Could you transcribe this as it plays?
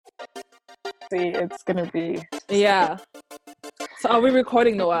see, it's gonna be. Yeah. So are we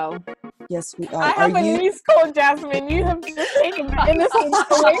recording, Noel? Yes, we are. I have a niece called Jasmine. You have just taken the innocence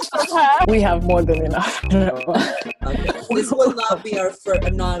away from her. We have more than enough. Okay. This will not be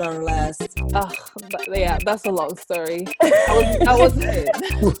not our last. Yeah, that's a long story. I was hit.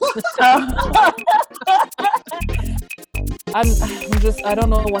 I don't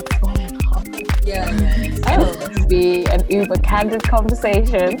know what's going on. Yeah. It's going to be an uber candid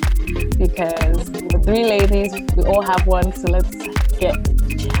conversation because the three ladies, we all have one, so let's get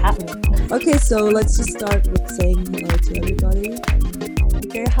chatting. Okay, so let's just start with saying hello to everybody.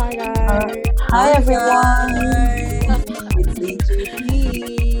 Okay, hi guys. Hi everyone. It's EJP.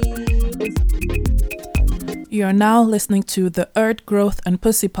 You're now listening to the Earth, Growth and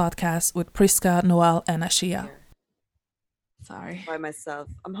Pussy podcast with Priska, Noel, and Ashia. Sorry. By myself.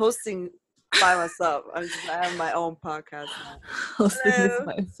 I'm hosting by myself. I have my own podcast now. Hosting this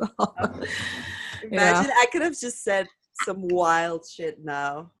myself. Imagine I could have just said some wild shit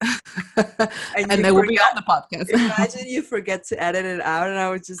now. and they will be on the podcast. Imagine you forget to edit it out and I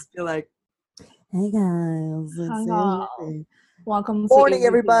would just be like, hey guys. Hello. Welcome Morning to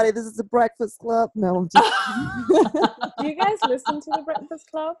everybody. This is the Breakfast Club. No, I'm just Do you guys listen to the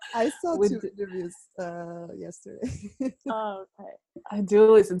Breakfast Club? I saw two interviews yesterday. Oh, okay. I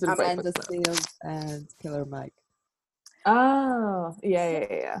do listen to the Amanda Breakfast Club. Seals and Killer Mike. Oh,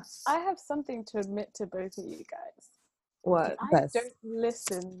 yeah. I have something to admit to both of you guys. What? I Best. don't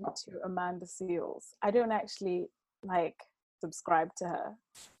listen to Amanda Seals. I don't actually subscribe to her.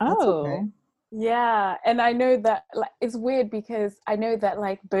 Oh. okay. Yeah, and I know that it's weird because I know that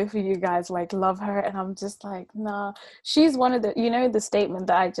both of you guys love her, and I'm just nah. She's one of the the statement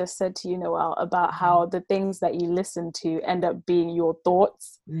that I just said to you, Noel, about how the things that you listen to end up being your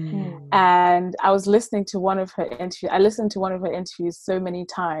thoughts. And I was listening to one of her interviews. I listened to one of her interviews so many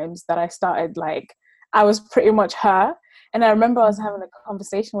times that I started I was pretty much her. And I remember I was having a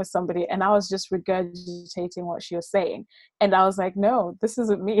conversation with somebody and I was just regurgitating what she was saying. And I was like, no, this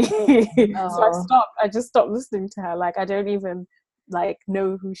isn't me. So I just stopped listening to her. I don't even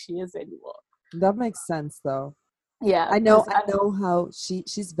know who she is anymore. That makes sense though. Yeah. I know how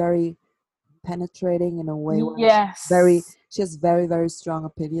she's very penetrating in a way where yes. she has very, very strong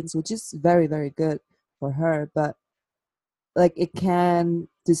opinions, which is very, very good for her, but it can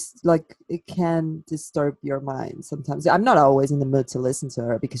disturb your mind sometimes. I'm not always in the mood to listen to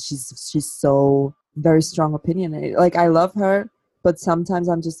her because she's so very strong opinionated. I love her, but sometimes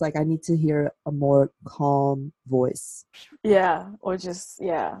I'm just I need to hear a more calm voice. Yeah, or just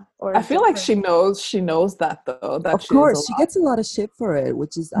Or I feel like she knows that though. That of course, she gets a lot of shit for it,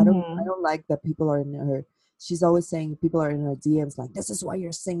 which is I don't like that people are in her. She's always saying people are in her DMs this is why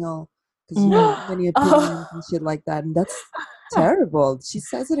you're single. Because you have many opinions and shit like that, and that's terrible. She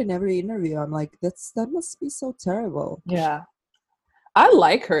says it in every interview. I'm like, that must be so terrible. Yeah, I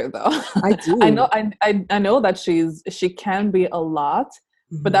like her though. I do. I know that she can be a lot,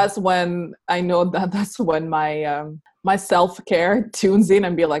 but that's when I know that's when my my self-care tunes in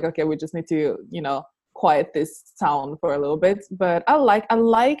and be like, okay, we just need to quiet this sound for a little bit. But I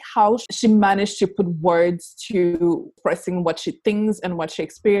like how she managed to put words to expressing what she thinks and what she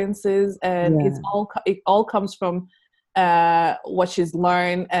experiences, and it all comes from what she's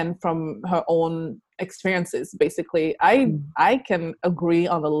learned and from her own experiences. Basically, I can agree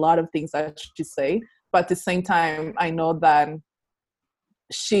on a lot of things that she say, but at the same time, I know that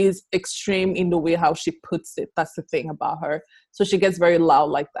she's extreme in the way how she puts it. That's the thing about her. So she gets very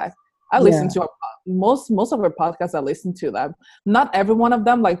loud like that. I listen to her, most of her podcasts. I listen to them. Not every one of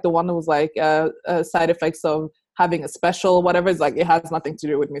them. The one that was side effects of having a special, whatever. It's it has nothing to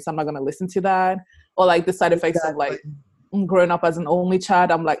do with me, so I'm not gonna listen to that. Or the side effects of growing up as an only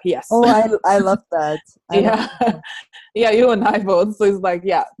child. I'm yes. Oh, I love that. Yeah, you and I both. So it's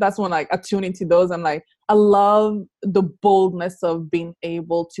that's when I tune into those. And I love the boldness of being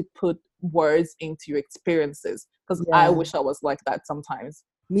able to put words into your experiences, because I wish I was like that sometimes.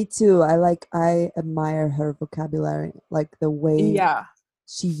 Me too. I admire her vocabulary, the way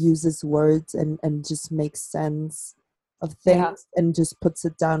she uses words and just makes sense of things and just puts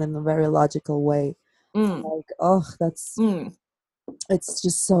it down in a very logical way. That's it's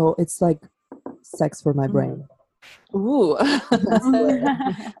just so, it's sex for my brain. Ooh.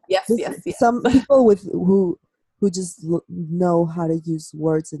 Yes. Some people who just know how to use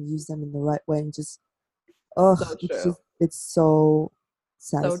words and use them in the right way and just it's so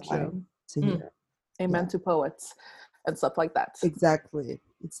satisfying to hear. Amen to poets and stuff like that. Exactly.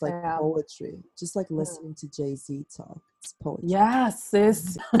 It's poetry. Just listening to Jay-Z talk. It's poetry. Yeah,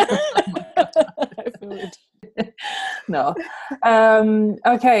 sis. No.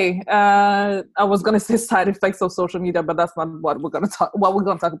 Okay. I was gonna say side effects of social media, but that's not what we're gonna talk. Well, we're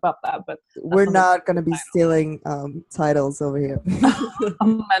gonna talk about that, but we're not gonna be stealing titles over here.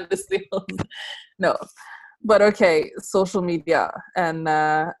 Amanda steals. No, but okay. Social media and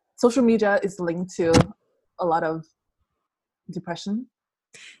social media is linked to a lot of depression,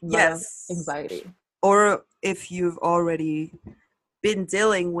 a lot of anxiety. Or if you've already been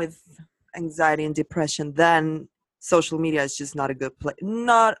dealing with anxiety and depression, then social media is just not a good place,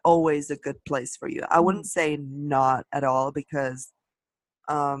 not always a good place for you. I wouldn't say not at all, because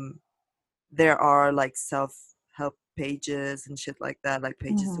there are like self-help pages and shit like that, like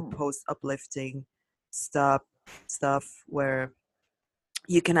pages who post uplifting stuff where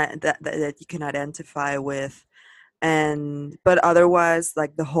you can that you can identify with. And but otherwise,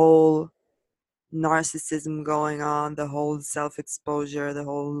 like the whole narcissism going on, the whole self-exposure, the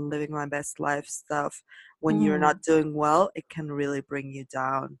whole living my best life stuff, when you're not doing well, it can really bring you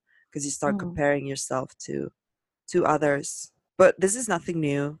down, because you start comparing yourself to others. But this is nothing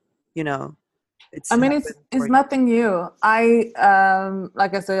new, you know. I mean, it's nothing new. I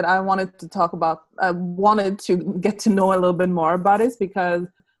like I said, I wanted to get to know a little bit more about it, because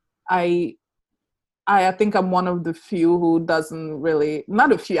I think I'm one of the few who doesn't really,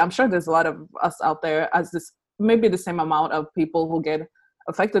 not a few, I'm sure there's a lot of us out there, as this maybe the same amount of people who get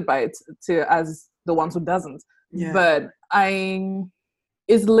affected by it as the ones who doesn't. Yeah. But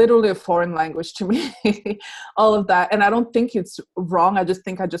it's literally a foreign language to me, all of that. And I don't think it's wrong. I just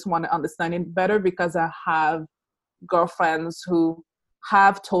think I just want to understand it better, because I have girlfriends who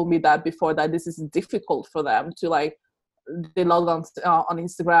have told me that before, that this is difficult for them to, like, they log on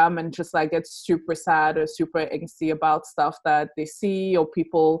Instagram and just like get super sad or super angsty about stuff that they see or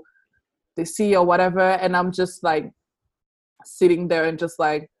people they see or whatever. And I'm just like sitting there and just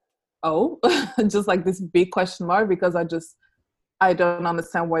like, oh, just like this big question mark, because I don't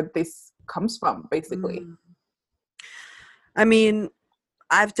understand where this comes from, basically. I mean,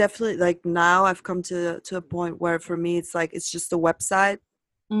 I've definitely, like, now I've come to a point where for me it's like, it's just a website.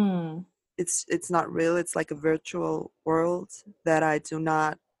 It's not real. It's like a virtual world that I do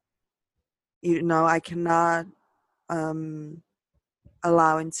not, I cannot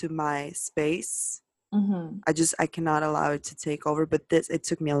allow into my space. I cannot allow it to take over. But it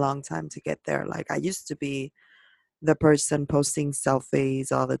took me a long time to get there. Like, I used to be the person posting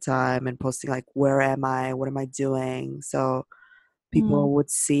selfies all the time and posting like, where am I? What am I doing? So people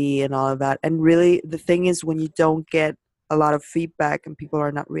would see and all of that. And really, the thing is, when you don't get a lot of feedback and people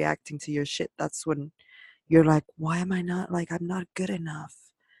are not reacting to your shit, that's when you're like, why am I not, like, I'm not good enough,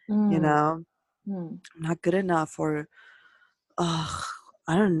 I'm not good enough, or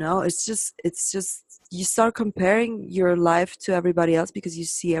I don't know. It's just you start comparing your life to everybody else, because you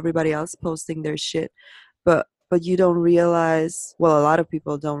see everybody else posting their shit, but you don't realize, well, a lot of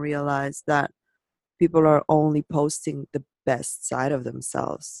people don't realize that people are only posting the best side of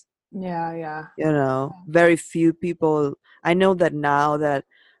themselves. Yeah. Very few people. I know that now that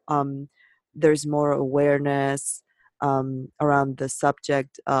there's more awareness around the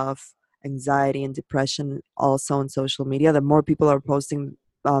subject of anxiety and depression also on social media, that more people are posting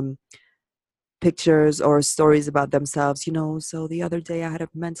pictures or stories about themselves. So the other day I had a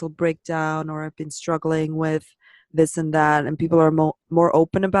mental breakdown, or I've been struggling with this and that, and people are more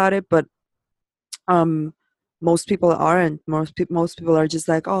open about it. But most people aren't. Most people are just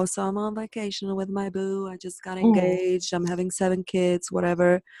like, oh, so I'm on vacation with my boo, I just got engaged, I'm having 7 kids,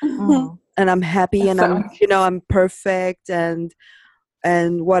 whatever, and I'm happy, and I'm perfect, and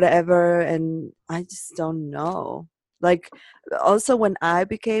whatever. And I just don't know. Like, also, when I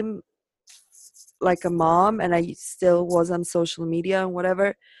became like a mom and I still was on social media and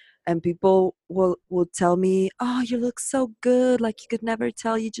whatever, and people will tell me, oh, you look so good, like you could never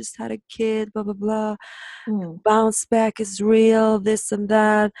tell you just had a kid, blah blah blah, bounce back is real, this and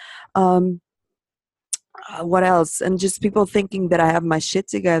that, what else, and just people thinking that I have my shit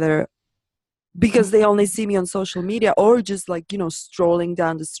together because they only see me on social media, or just like, strolling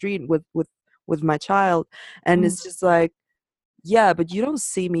down the street with my child, and it's just like, yeah, but you don't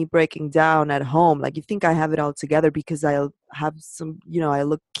see me breaking down at home. Like, you think I have it all together because I have some, I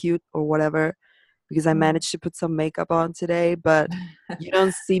look cute or whatever, because I managed to put some makeup on today, but you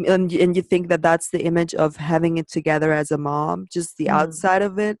don't see me, and you think that that's the image of having it together as a mom, just the outside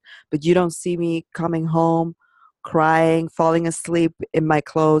of it, but you don't see me coming home, crying, falling asleep in my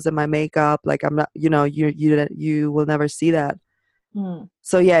clothes and my makeup. Like, I'm not, you will never see that.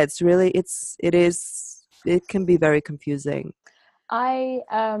 So yeah, it can be very confusing. I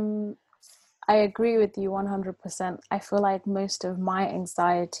agree with you 100%. I feel like most of my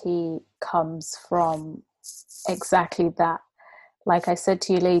anxiety comes from exactly that. Like I said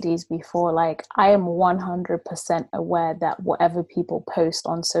to you ladies before, like I am 100% aware that whatever people post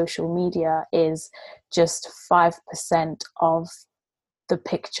on social media is just 5% of the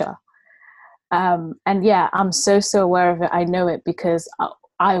picture. And yeah, I'm so aware of it. I know it because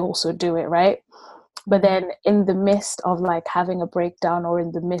I also do it, right? But then in the midst of like having a breakdown, or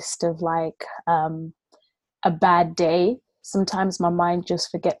in the midst of like a bad day, sometimes my mind just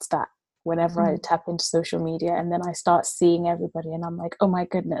forgets that whenever I tap into social media, and then I start seeing everybody and I'm like, oh my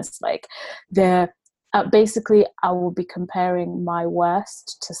goodness, like they're basically, I will be comparing my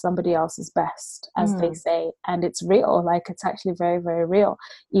worst to somebody else's best, as they say. And it's real, like it's actually very, very real,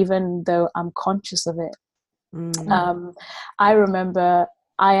 even though I'm conscious of it. I remember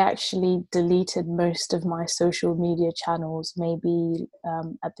I actually deleted most of my social media channels maybe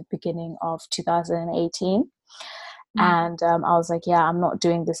at the beginning of 2018. And I was like, yeah, I'm not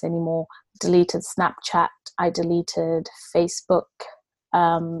doing this anymore. Deleted Snapchat. I deleted Facebook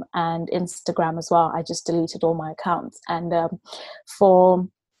and Instagram as well. I just deleted all my accounts. And for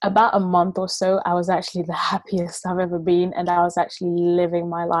about a month or so, I was actually the happiest I've ever been. And I was actually living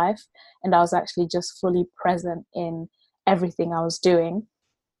my life. And I was actually just fully present in everything I was doing,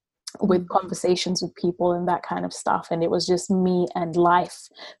 with conversations with people and that kind of stuff. And it was just me and life,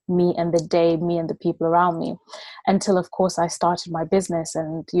 me and the day, me and the people around me, until of course I started my business.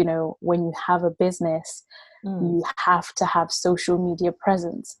 And you know, when you have a business, you have to have social media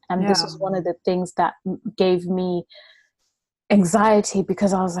presence. And this was one of the things that gave me anxiety,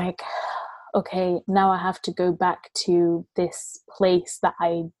 because I was like, okay, now I have to go back to this place that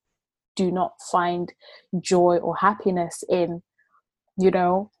I do not find joy or happiness in, you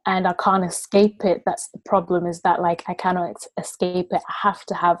know, and I can't escape it. That's the problem, is that like I cannot escape it. I have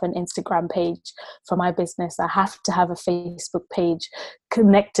to have an Instagram page for my business. I have to have a Facebook page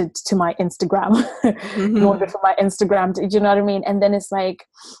connected to my Instagram in order for my Instagram to, you know what I mean? And then it's like,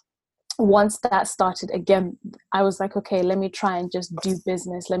 once that started again, I was like, okay, let me try and just do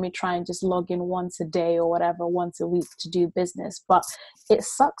business. Let me try and just log in once a day or whatever, once a week to do business. But it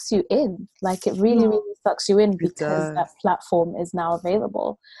sucks you in. Like it really, really sucks you in, because that platform is now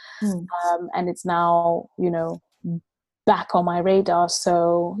available. And it's now, you know, back on my radar.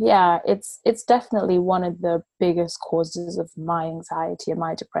 So yeah, it's definitely one of the biggest causes of my anxiety and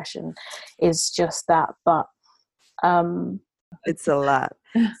my depression, is just that. But it's a lot.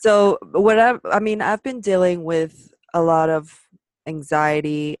 So I've been dealing with a lot of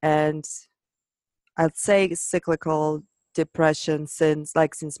anxiety and I'd say cyclical depression since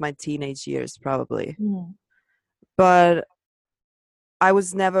my teenage years, probably. But I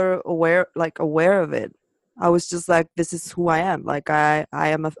was never aware of it. I was just like, this is who I am. Like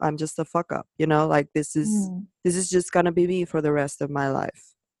I'm just a fuck up, you know, like this is just gonna be me for the rest of my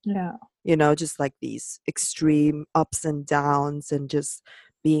life. Yeah. You know, just like these extreme ups and downs and just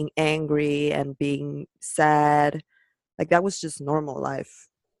being angry and being sad. Like that was just normal life.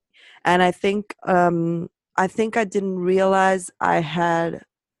 And I think I didn't realize I had,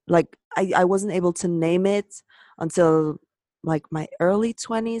 like, I wasn't able to name it until like my early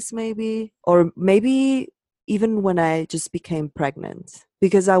 20s, maybe, or maybe even when I just became pregnant,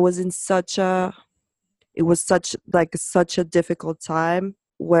 because I was in such a difficult time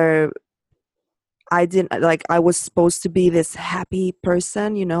where I was supposed to be this happy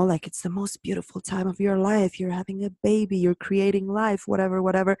person, you know, like it's the most beautiful time of your life. You're having a baby, you're creating life,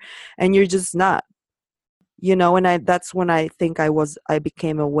 whatever. And you're just not, you know, and that's when I think I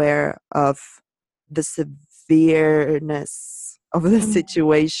became aware of the severeness of the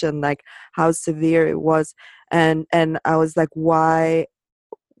situation, like how severe it was. And I was like, why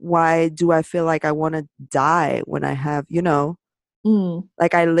do I feel like I want to die when I have, you know,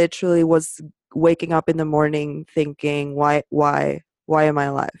 like I literally was waking up in the morning thinking, why am I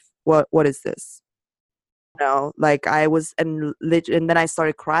alive? What is this? You know, like I was, and then I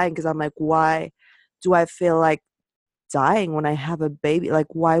started crying because I'm like, why do I feel like dying when I have a baby? Like,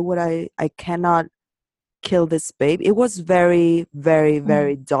 why would I cannot kill this baby? It was very, very,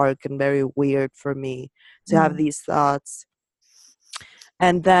 very dark and very weird for me to have these thoughts.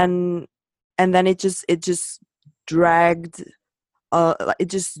 And then it just dragged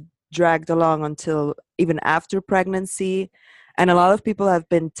along until even after pregnancy. And a lot of people have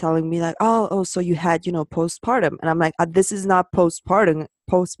been telling me like, oh, so you had, you know, postpartum. And I'm like, this is not postpartum.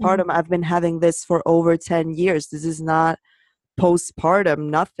 I've been having this for over 10 years. This is not postpartum,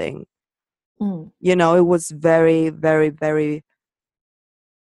 nothing. You know, it was very, very, very,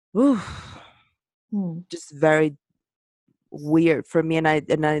 just very weird for me. And I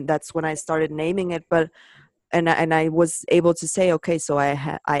that's when I started naming it. But and I was able to say, okay, so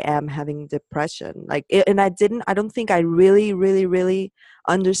I am having depression. Like, and I don't think I really, really, really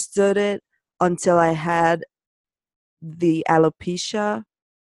understood it until I had the alopecia,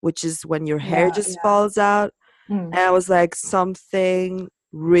 which is when your hair just falls out. And I was like, something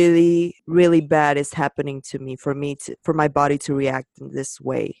really, really bad is happening to me for my body to react in this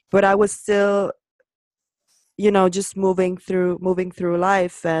way. But I was still, just moving through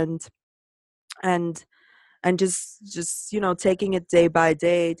life and just taking it day by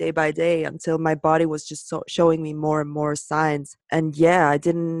day until my body was just showing me more and more signs. And I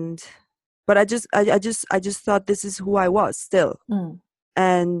didn't, but I just thought this is who I was still.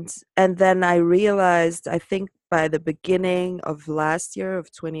 And then I realized, I think by the beginning of last year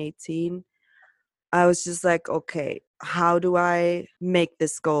of 2018, I was just like, okay, how do I make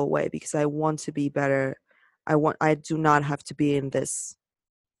this go away? Because I want to be better. I do not have to be in this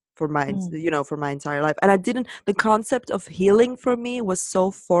for my for my entire life. And the concept of healing for me was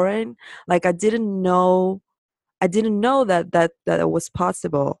so foreign. Like, I didn't know that it was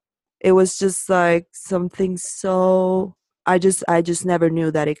possible. It was just like something so, I just never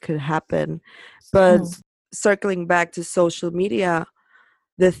knew that it could happen. But circling back to social media,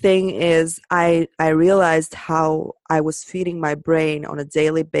 the thing is, I realized how I was feeding my brain on a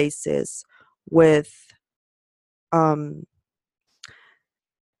daily basis with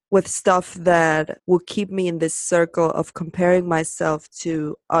stuff that will keep me in this circle of comparing myself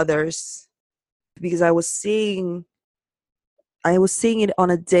to others, because I was seeing it on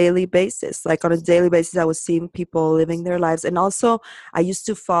a daily basis. Like, on a daily basis, I was seeing people living their lives. And also, I used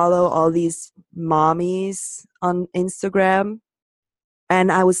to follow all these mommies on Instagram,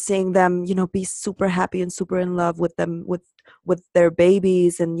 and I was seeing them, be super happy and super in love with them, with their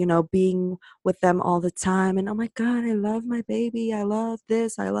babies, and, being with them all the time. And oh my God, I love my baby. I love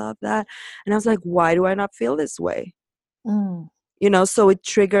this. I love that. And I was like, why do I not feel this way? So it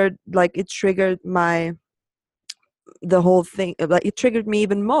triggered the whole thing. Like, it triggered me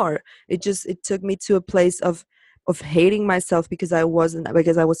even more. It took me to a place of hating myself because I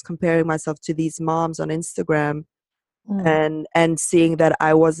was comparing myself to these moms on Instagram, and seeing that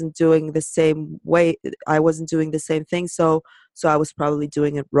I wasn't doing the same way. I wasn't doing the same thing. So I was probably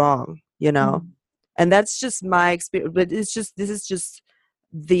doing it wrong, and that's just my experience. But this is just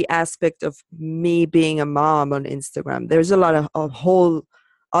the aspect of me being a mom on Instagram. There's a lot of whole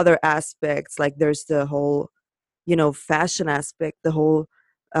other aspects. Like, there's the whole fashion aspect, the whole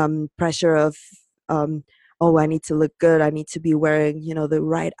pressure of oh, I need to look good, I need to be wearing the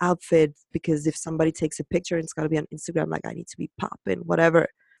right outfit, because if somebody takes a picture and it's got to be on Instagram, like, I need to be popping, whatever.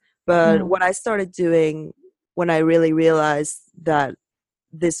 But what I started doing when I really realized that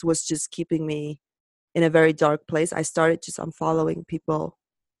this was just keeping me in a very dark place, I started just unfollowing people.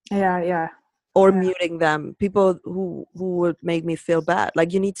 Or muting them, people who would make me feel bad.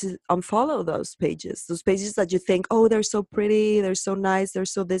 Like, you need to unfollow those pages that you think, oh, they're so pretty, they're so nice, they're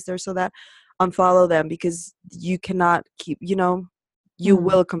so this, they're so that. Unfollow them, because you cannot keep, you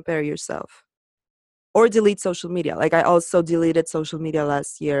will compare yourself. Or delete social media. Like, I also deleted social media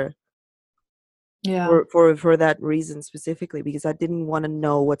last year. For that reason specifically, because I didn't want to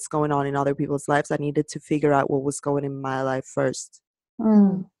know what's going on in other people's lives. I needed to figure out what was going in my life first.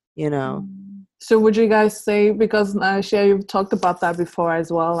 So would you guys say, because Shia, you've talked about that before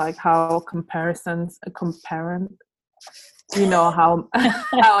as well, like how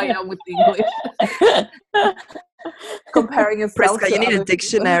how I am with English. Comparing yourself Prisca, to you need a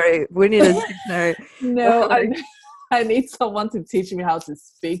dictionary. We need a dictionary. No, I need someone to teach me how to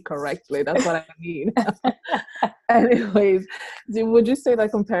speak correctly. That's what I need. Anyways, would you say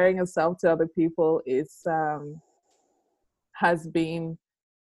that comparing yourself to other people has been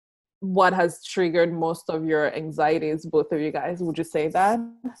what has triggered most of your anxieties, both of you guys? Would you say that?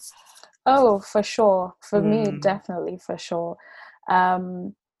 Oh, for sure. For me, definitely, for sure.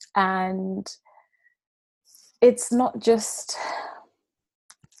 And it's not just,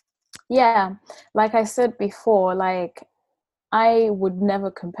 like I said before, like, I would never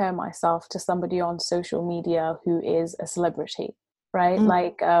compare myself to somebody on social media who is a celebrity, right?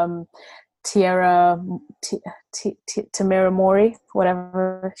 Like Tamera Mori,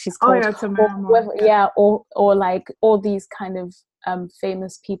 whatever she's called. Tamera Mori. Or like all these kind of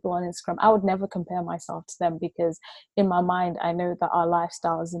famous people on Instagram. I would never compare myself to them, because in my mind, I know that our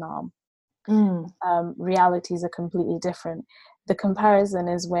lifestyles and our realities are completely different. The comparison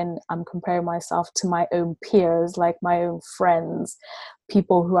is when I'm comparing myself to my own peers, like my own friends,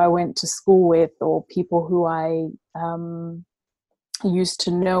 people who I went to school with, or people who I used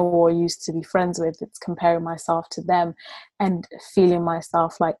to know or used to be friends with. It's comparing myself to them and feeling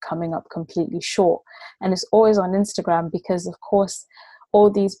myself like coming up completely short. And it's always on Instagram because, of course, all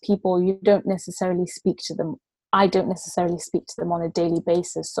these people, you don't necessarily speak to them. I don't necessarily speak to them on a daily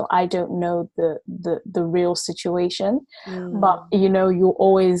basis, so I don't know the real situation. But you know, you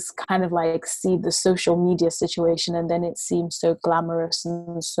always kind of like see the social media situation, and then it seems so glamorous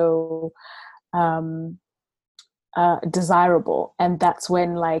and so desirable, and that's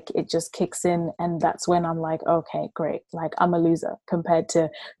when like it just kicks in, and that's when I'm like, okay, great, like I'm a loser compared to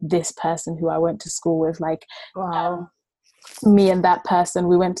this person who I went to school with. Like, wow. Me and that person,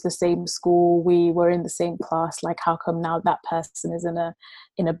 we went to the same school, we were in the same class. Like, how come now that person is in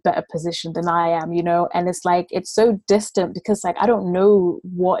a better position than I am, you know? And it's like, it's so distant because like I don't know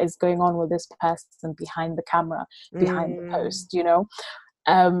what is going on with this person behind the camera, behind the post, you know?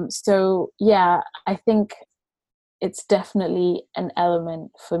 So yeah, I think it's definitely an element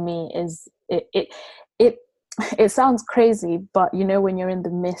for me. Is it sounds crazy, but you know, when you're in the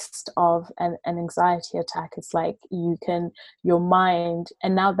midst of an anxiety attack, it's like your mind,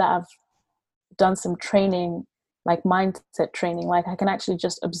 and now that I've done some training, like mindset training, like I can actually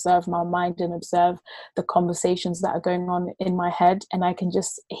just observe my mind and observe the conversations that are going on in my head, and I can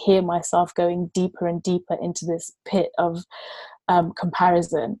just hear myself going deeper and deeper into this pit of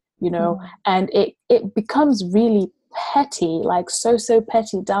comparison, you know. And it becomes really petty, like so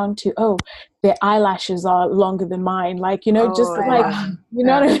petty, down to, oh, their eyelashes are longer than mine, like, you know, you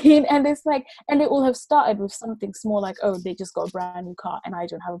know what I mean? And it's like, and it will have started with something small, like, oh, they just got a brand new car and I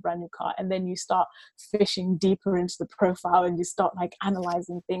don't have a brand new car, and then you start fishing deeper into the profile and you start like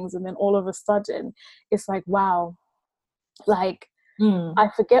analyzing things, and then all of a sudden it's like, wow, like I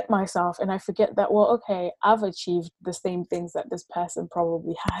forget myself, and I forget that, well, okay, I've achieved the same things that this person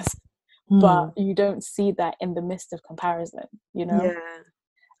probably has, but you don't see that in the midst of comparison, you know?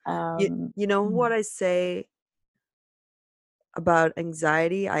 You know what I say about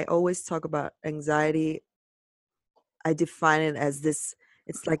anxiety? I always talk about anxiety. I define it as this,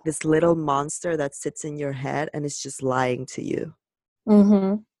 it's like this little monster that sits in your head and it's just lying to you.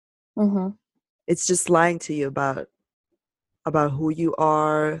 It's just lying to you about who you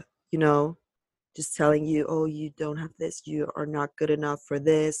are, you know, just telling you, oh, you don't have this, you are not good enough for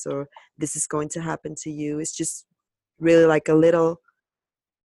this, or this is going to happen to you. It's just really like a little,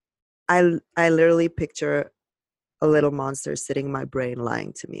 I literally picture a little monster sitting in my brain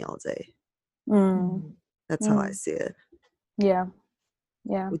lying to me all day. That's how I see it. Yeah.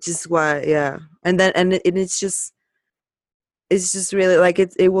 Which is why, and then it's just really like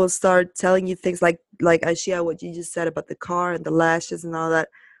it will start telling you things like Ashia, what you just said about the car and the lashes and all that,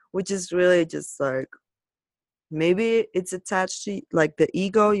 which is really just like, maybe it's attached to like the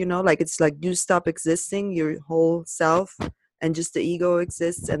ego, you know, like it's like you stop existing, your whole self, and just the ego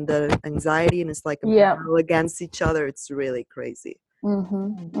exists, and the anxiety, and it's like a battle against each other. It's really crazy.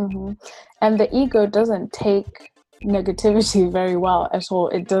 And the ego doesn't take negativity very well at all.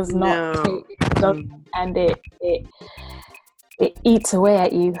 It does not take, and it eats away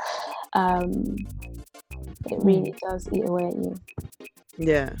at you. It really does eat away at you.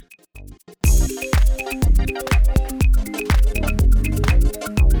 Yeah.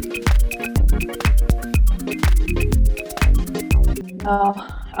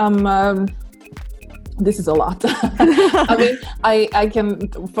 This is a lot. I mean, I can,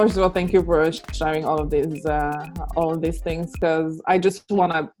 first of all, thank you for sharing all of these things, because I just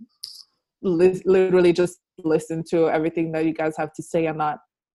want to literally just listen to everything that you guys have to say, and not,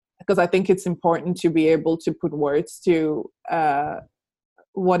 because I think it's important to be able to put words to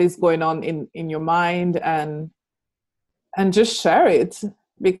what is going on in your mind, and just share it,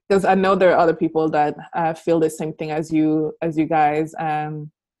 because I know there are other people that feel the same thing as you guys,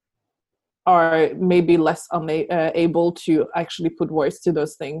 and are maybe less able to actually put words to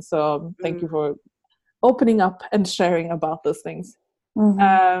those things. So thank you for opening up and sharing about those things.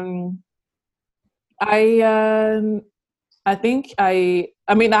 I think I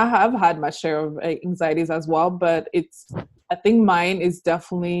mean, I have had my share of anxieties as well, but I think mine is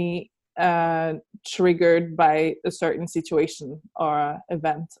definitely triggered by a certain situation or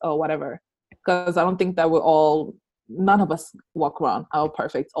event or whatever, because I don't think that none of us walk around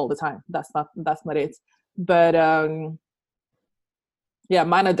perfect all the time. That's not it. But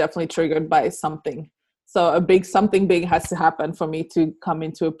mine are definitely triggered by something. So something big has to happen for me to come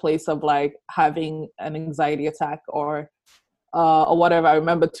into a place of like having an anxiety attack or whatever. I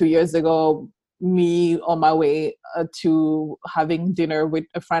remember 2 years ago, me on my way to having dinner with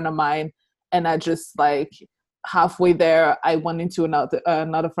a friend of mine, and I just like halfway there, I went into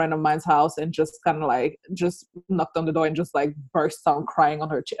another friend of mine's house and just kind of like just knocked on the door and just like burst out crying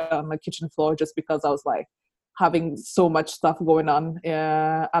on on the kitchen floor, just because I was like having so much stuff going on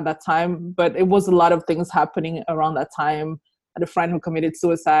at that time. But it was a lot of things happening around that time. I had a friend who committed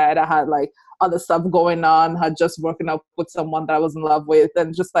suicide. I had like other stuff going on, had just broken up with someone that I was in love with,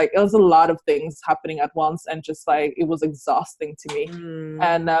 and just like it was a lot of things happening at once, and just like it was exhausting to me.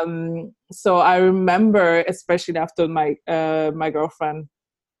 And so I remember, especially after my my girlfriend,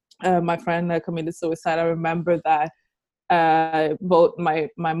 my friend committed suicide, I remember that both my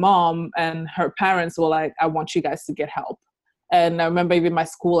mom and her parents were like, I want you guys to get help. And I remember even my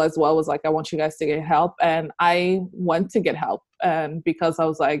school as well was like, I want you guys to get help. And I went to get help. And because I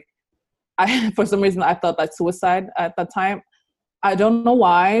was like, for some reason, I thought that suicide at that time, I don't know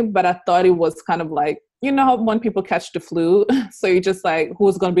why, but I thought it was kind of like, you know, how when people catch the flu, so you're just like,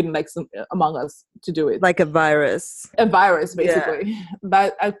 who's going to be the next among us to do it? Like a virus. A virus, basically. Yeah.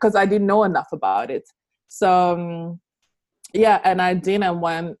 But because I didn't know enough about it. So, yeah, and I didn't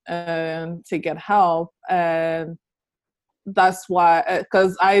went to get help. And that's why,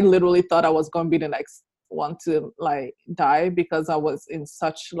 because I literally thought I was going to be the next one to like die, because I was in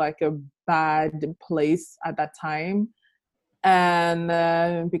such like a bad place at that time,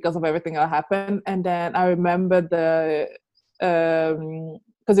 and because of everything that happened. And then I remember because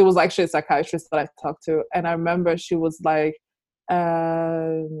it was actually a psychiatrist that I talked to, and I remember she was like,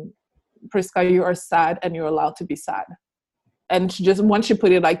 Priska, you are sad and you're allowed to be sad. And she just, once she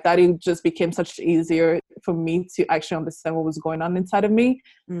put it like that, it just became such easier for me to actually understand what was going on inside of me,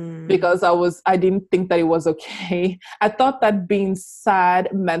 because I didn't think that it was okay. I thought that being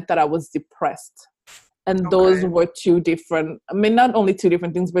sad meant that I was depressed. And those were two different, I mean, not only two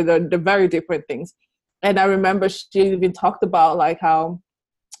different things, but they're very different things. And I remember she even talked about like how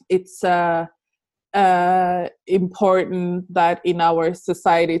it's important that in our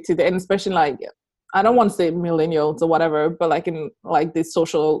society today, and especially like, I don't want to say millennials or whatever, but like in like this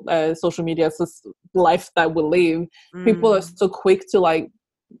social media life that we live, people are so quick to like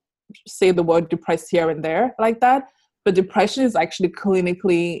say the word depressed here and there like that. But depression is actually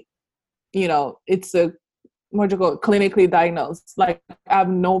clinically, you know, it's a clinically diagnosed. Like I've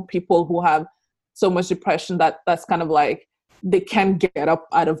known people who have so much depression that's kind of like they can't get up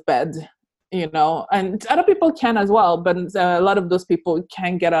out of bed, you know, and other people can as well, but a lot of those people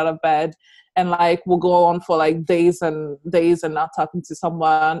can't get out of bed. And like will go on for like days and days and not talking to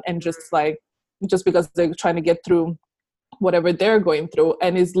someone, and just because they're trying to get through whatever they're going through.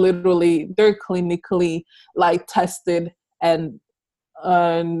 And it's literally, they're clinically like tested, and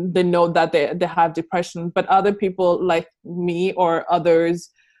they know that they have depression. But other people like me or others,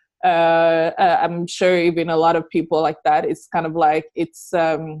 I'm sure even a lot of people like that, it's kind of like it's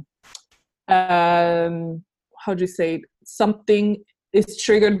how do you say it? Something is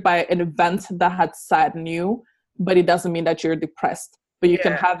triggered by an event that had saddened you, but it doesn't mean that you're depressed. But you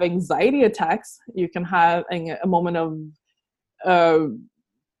can have anxiety attacks. You can have a moment of,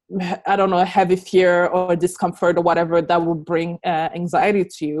 I don't know, a heavy fear or discomfort or whatever that will bring anxiety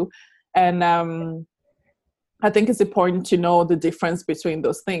to you. And I think it's important to know the difference between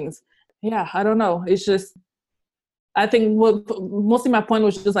those things. Yeah, I don't know. It's just, I think mostly my point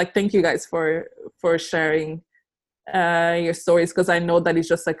was just like, thank you guys for sharing your stories, because I know that it's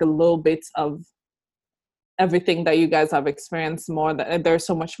just like a little bit of everything that you guys have experienced, more that there's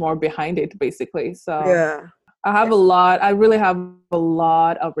so much more behind it, basically. So yeah, I really have a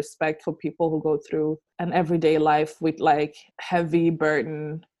lot of respect for people who go through an everyday life with like heavy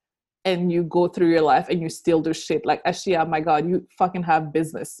burden, and you go through your life and you still do shit. Like, Ashia, my God, you fucking have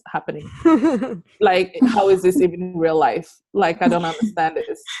business happening. Like, how is this even real life? Like, I don't understand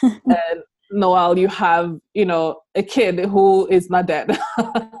this. And Noel, you have, you know, a kid who is not dead.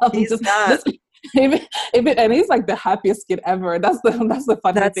 He's not. And he's like the happiest kid ever. That's the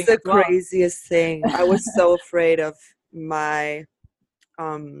funny thing. That's the craziest thing. I was so afraid of my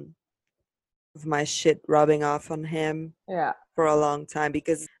shit rubbing off on him. Yeah. For a long time,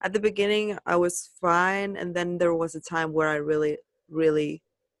 because at the beginning I was fine, and then there was a time where I really, really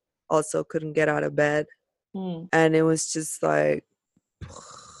also couldn't get out of bed, and it was just like,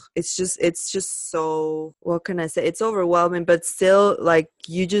 it's just so, what can I say? It's overwhelming, but still, like,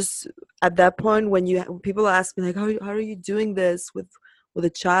 you just, at that point when people ask me like, how are you doing this with a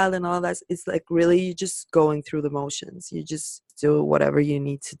child and all that, it's like, really, you're just going through the motions. You just do whatever you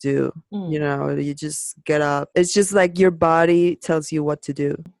need to do. You know, you just get up. It's just like your body tells you what to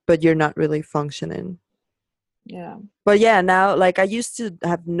do, but you're not really functioning. Yeah. But yeah, now, like, I used to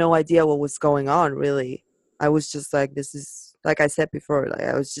have no idea what was going on, really. I was just like, this is, like I said before, like,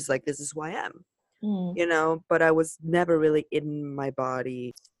 I was just like, this is who I am. you know, but I was never really in my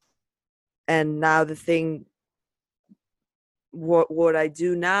body. And now the thing, what I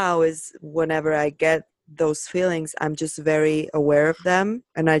do now is whenever I get those feelings, I'm just very aware of them,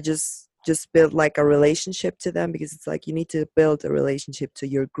 and I just build like a relationship to them, because it's like you need to build a relationship to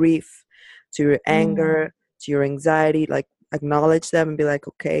your grief, to your anger, to your anxiety, like acknowledge them and be like,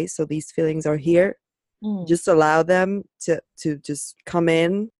 okay, so these feelings are here. Just allow them to just come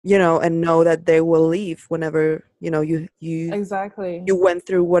in, you know, and know that they will leave whenever, you know, you exactly, you went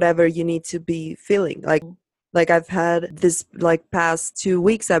through whatever you need to be feeling. Like I've had this like past 2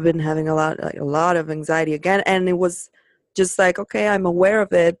 weeks, I've been having a lot of anxiety again, and it was just like, okay, I'm aware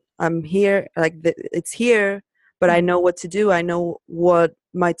of it, I'm here, like it's here, but I know what to do, I know what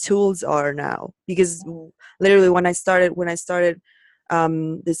my tools are now. Because literally when I started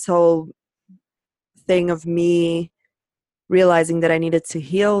this whole thing of me realizing that I needed to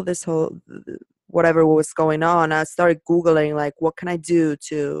heal this whole whatever was going on, I started Googling like, what can I do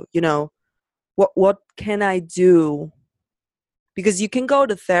to, you know, what can I do? Because you can go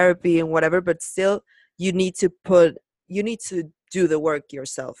to therapy and whatever, but still you need to do the work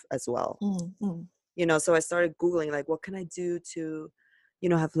yourself as well. You know, so I started Googling like, what can I do to, you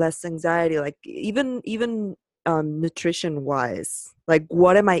know, have less anxiety? Like even nutrition wise, like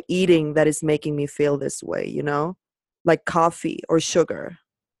what am I eating that is making me feel this way, you know? Like coffee or sugar.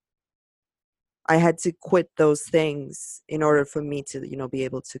 I had to quit those things in order for me to, you know, be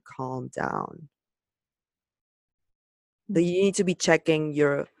able to calm down. So you need to be checking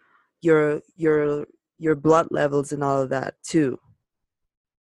your blood levels and all of that too.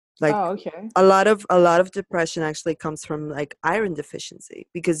 Like a lot of depression actually comes from like iron deficiency,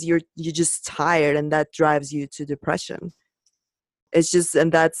 because you're just tired, and that drives you to depression. It's just,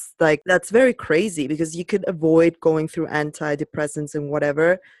 and that's very crazy, because you could avoid going through antidepressants and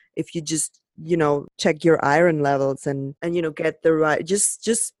whatever if you just, you know, check your iron levels and you know, get the right,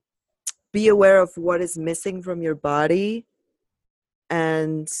 just be aware of what is missing from your body,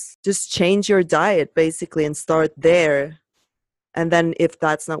 and just change your diet basically, and start there. And then if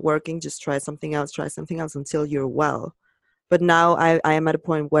that's not working, just try something else until you're well. But now I am at a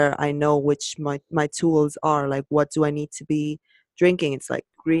point where I know which my tools are. Like, what do I need to be drinking? It's like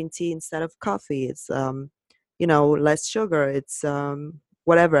green tea instead of coffee. It's you know, less sugar. It's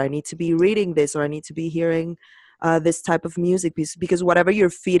whatever. I need to be reading this, or I need to be hearing this type of music piece, because whatever you're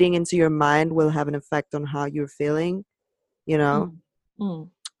feeding into your mind will have an effect on how you're feeling, you know.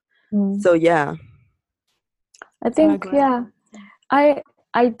 So yeah, I think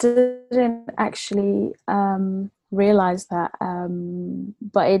I didn't actually realize that,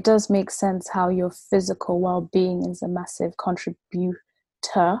 but it does make sense how your physical well-being is a massive contributor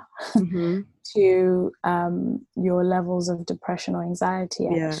to your levels of depression or anxiety,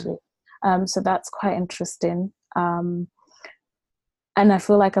 actually. So that's quite interesting. And I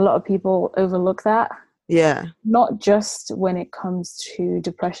feel like a lot of people overlook that. Yeah. Not just when it comes to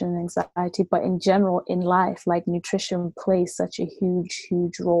depression and anxiety, but in general in life. Like, nutrition plays such a huge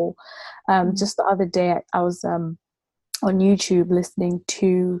role. Just the other day I was on YouTube listening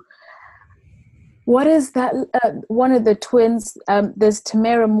to, what is that, one of the twins, there's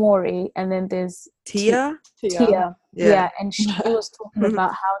Tamera Mowry, and then there's Tia. Yeah, and she was talking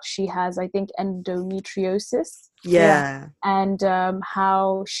about how she has, I think, endometriosis. And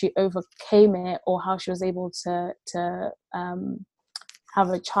how she overcame it, or how she was able to have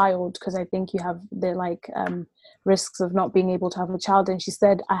a child, because I think you have the risks of not being able to have a child. And she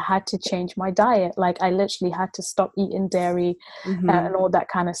said, I had to change my diet. Like, I literally had to stop eating dairy and all that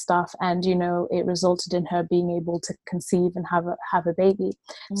kind of stuff. And, you know, it resulted in her being able to conceive and have a baby.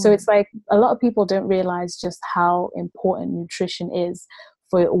 So it's like, a lot of people don't realize just how important nutrition is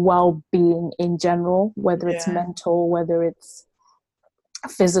for well-being in general, whether it's mental, whether it's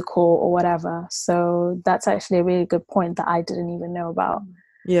physical or whatever. So that's actually a really good point that I didn't even know about.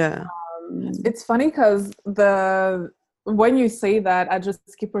 It's funny because when you say that, I just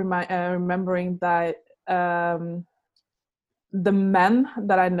keep remembering that the men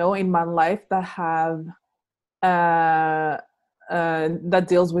that I know in my life that have that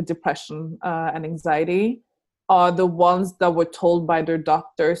deals with depression and anxiety are the ones that were told by their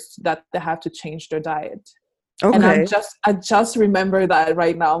doctors that they have to change their diet. Okay. And I just remember that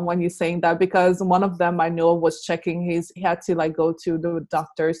right now when you're saying that, because one of them I know was checking he had to like go to the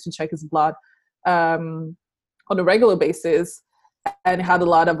doctors to check his blood on a regular basis, and had a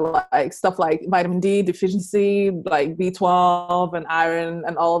lot of like stuff like vitamin D deficiency, like B12 and iron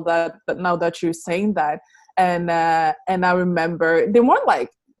and all of that. But now that you're saying that, and I remember they weren't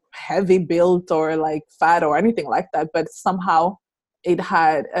like heavy built or like fat or anything like that, but somehow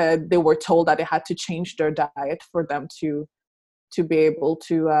they were told that they had to change their diet for them to be able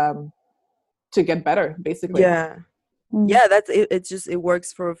to get better, basically. Yeah. Yeah, that's it. It just, it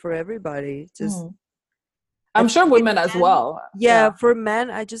works for everybody. Just I'm sure women as well. Yeah, for men,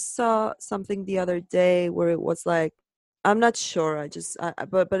 I just saw something the other day where it was like, I'm not sure.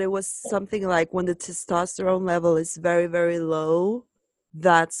 But it was something like when the testosterone level is very, very low,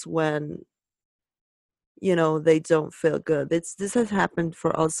 that's when, you know, they don't feel good. This has happened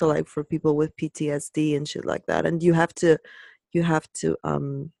for also like for people with PTSD and shit like that. And you have to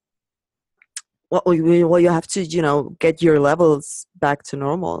well, you have to, you know, get your levels back to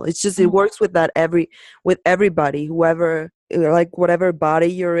normal. It's just, it works with that with everybody, whoever, like whatever body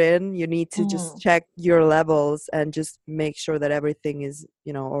you're in, you need to just check your levels and just make sure that everything is,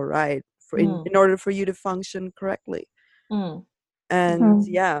 you know, all right in order for you to function correctly. And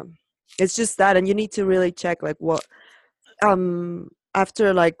yeah, it's just that, and you need to really check like what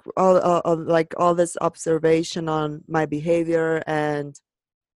after like all this observation on my behavior and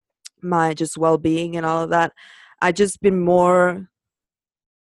my just well-being and all of that, I just been more,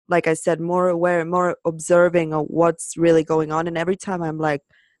 like I said, more aware, more observing of what's really going on. And every time I'm like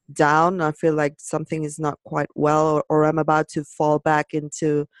down, I feel like something is not quite well, or I'm about to fall back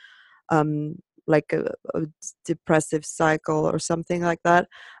into like a depressive cycle or something like that,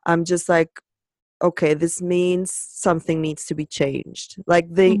 I'm just like, okay, this means something needs to be changed.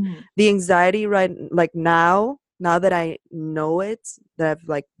 Like the anxiety right, like now that I know it, that I've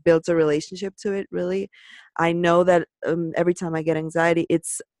like built a relationship to it, really, I know that every time I get anxiety,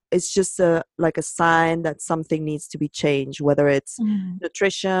 it's just like a sign that something needs to be changed, whether it's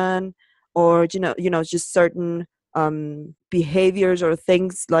nutrition or you know just certain behaviors or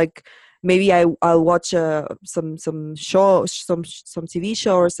things. Like maybe I'll watch some show, some TV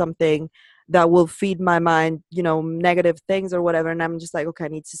show or something that will feed my mind, you know, negative things or whatever, and I'm just like, okay, I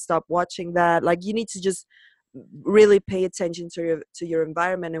need to stop watching that. Like you need to just really pay attention to your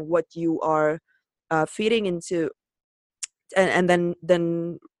environment and what you are feeding into, and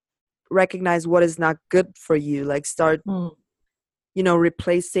then recognize what is not good for you. Like start you know,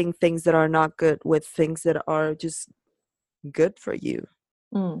 replacing things that are not good with things that are just good for you,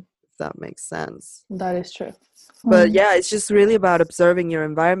 if that makes sense. That is true. But yeah, it's just really about observing your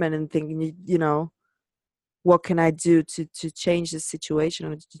environment and thinking, you know, what can I do to change this situation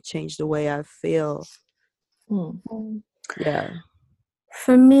or to change the way I feel. Yeah.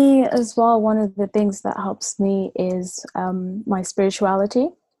 For me as well, one of the things that helps me is my spirituality.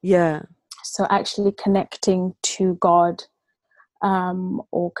 Yeah. So actually connecting to God,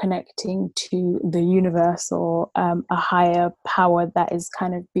 or connecting to the universe, or a higher power that is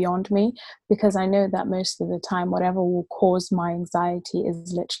kind of beyond me, because I know that most of the time whatever will cause my anxiety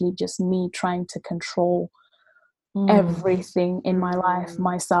is literally just me trying to control everything in my life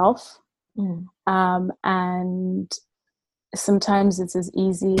myself. And sometimes it's as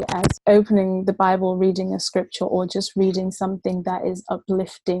easy as opening the Bible, reading a scripture, or just reading something that is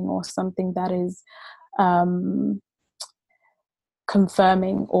uplifting, or something that is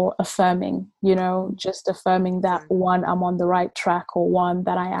confirming or affirming, you know, just affirming that one, I'm on the right track, or one,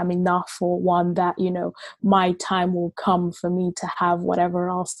 that I am enough, or one, that, you know, my time will come for me to have whatever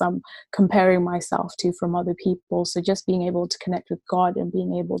else I'm comparing myself to from other people. So just being able to connect with God and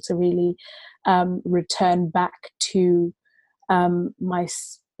being able to really return back to my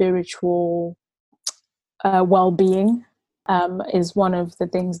spiritual well-being is one of the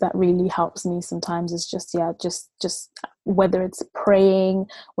things that really helps me sometimes. Is just whether it's praying,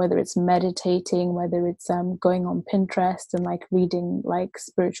 whether it's meditating, whether it's going on Pinterest and like reading like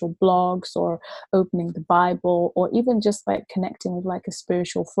spiritual blogs, or opening the Bible, or even just like connecting with like a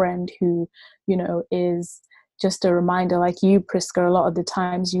spiritual friend who, you know, is just a reminder. Like you, Priska, a lot of the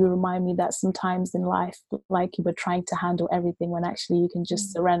times you remind me that sometimes in life, like you were trying to handle everything when actually you can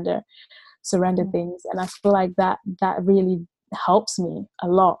just surrender things. And I feel like that really helps me a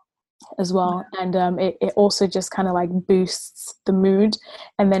lot as well. And it also just kind of like boosts the mood,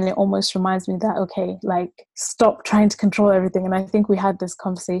 and then it almost reminds me that, okay, like stop trying to control everything. And I think we had this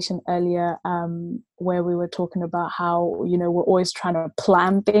conversation earlier where we were talking about how, you know, we're always trying to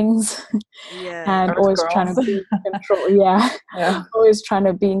plan things and always trying to be in control always trying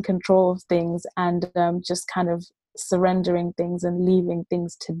to be in control of things, and just kind of surrendering things and leaving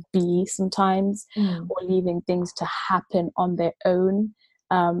things to be sometimes, or leaving things to happen on their own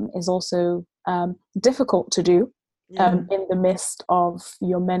is also difficult to do in the midst of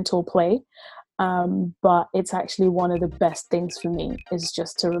your mental play. But it's actually one of the best things for me, is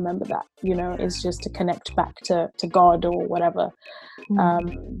just to remember that, you know, is just to connect back to God, or whatever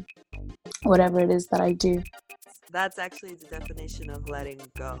it is that I do. That's actually the definition of letting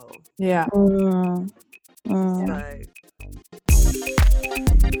go. Yeah. It's like,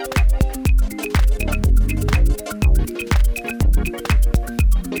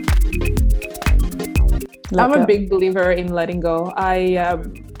 I'm a big believer in letting go.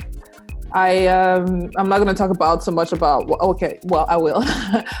 I'm not going to talk about so much about, okay, well, I will.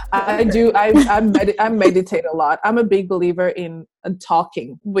 I meditate a lot. I'm a big believer in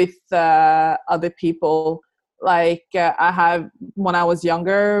talking with other people. Like when I was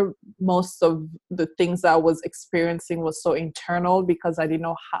younger, most of the things I was experiencing was so internal because I didn't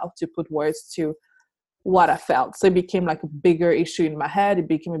know how to put words to what I felt. So it became like a bigger issue in my head. It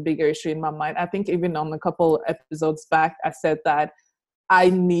became a bigger issue in my mind. I think even on a couple episodes back, I said that I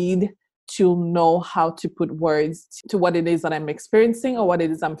need to know how to put words to what it is that I'm experiencing or what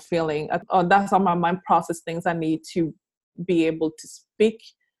it is I'm feeling. That's how my mind process things. I need to be able to speak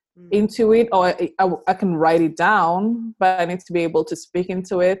into it, or I can write it down, but I need to be able to speak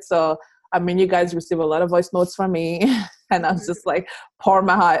into it. So, I mean, you guys receive a lot of voice notes from me, and I'm just like pour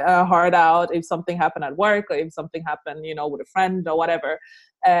my heart out if something happened at work or if something happened, with a friend or whatever.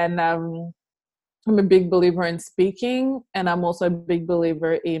 And I'm a big believer in speaking, and I'm also a big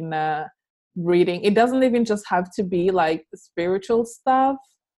believer in reading. It doesn't even just have to be like spiritual stuff,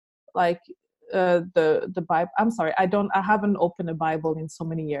 like the Bible. I'm sorry, I haven't opened a Bible in so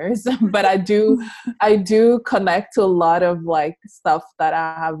many years, but I do connect to a lot of like stuff that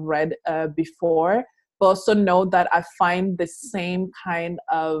I have read before, but also know that I find the same kind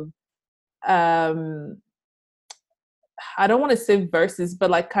of I don't want to say verses, but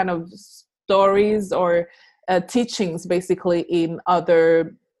like kind of stories or teachings basically in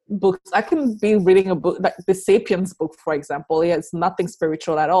other books. I can be reading a book like the Sapiens book, for example. Yeah, it's nothing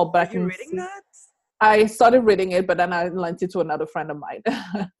spiritual at all, but I started reading it, but then I lent it to another friend of mine.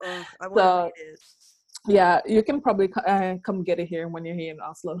 I want to read it. Yeah, you can probably come get it here when you're here in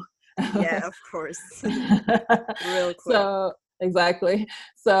Oslo. Yeah, of course. Real quick. So exactly.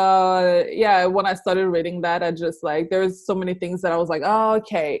 So yeah, when I started reading that, I just like, there's so many things that I was like, oh,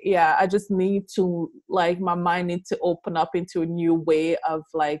 okay, yeah, I just need to, like, my mind needs to open up into a new way of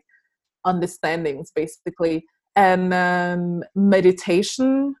like understandings basically. And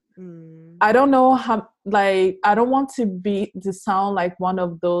meditation, I don't know how, like, I don't want to sound like one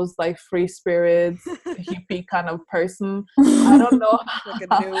of those like free spirits, hippie kind of person. I don't know. Like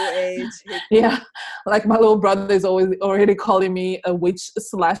a new age hippie. Yeah. Like my little brother is always already calling me a witch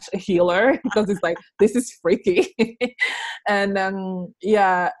 / a healer because it's like, this is freaky. And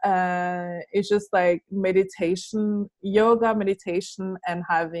it's just like yoga meditation, and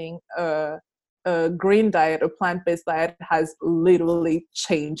having a green diet or plant-based diet has literally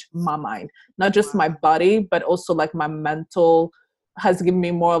changed my mind, not just my body, but also like my mental, has given me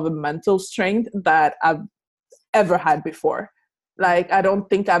more of a mental strength that I've ever had before. Like, I don't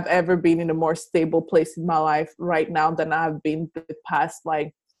think I've ever been in a more stable place in my life right now than I've been the past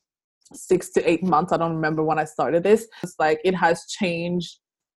like 6 to 8 months. I don't remember when I started this. It's like, it has changed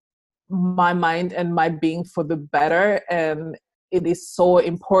my mind and my being for the better, and it is so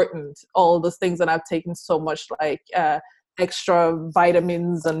important. All those things that I've taken so much like extra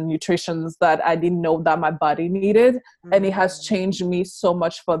vitamins and nutritions that I didn't know that my body needed. And it has changed me so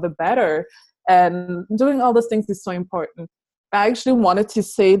much for the better. And doing all those things is so important. I actually wanted to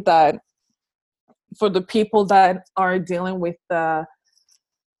say that for the people that are dealing with a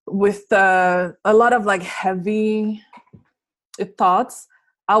lot of like heavy thoughts,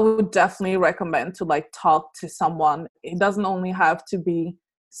 I would definitely recommend to like talk to someone. It doesn't only have to be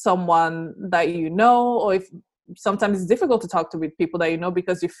someone that you know, or if sometimes it's difficult to talk to with people that you know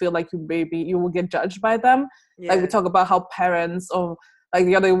because you feel like you will get judged by them. Yeah. Like we talk about how parents, or like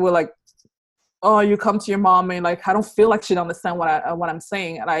the other were like, oh, you come to your mom and like, I don't feel like she'd understand what I'm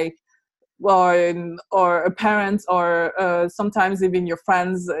saying. Like, or parents, or sometimes even your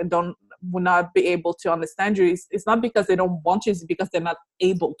friends will not be able to understand you. It's not because they don't want you, it's because they're not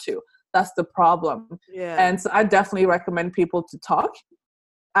able to. That's the problem. Yeah. And so I definitely recommend people to talk.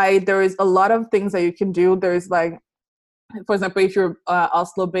 There is a lot of things that you can do. There's like, for example, if you're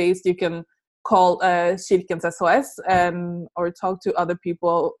Oslo based, you can call Kirkens SOS or talk to other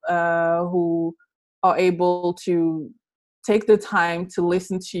people who are able to take the time to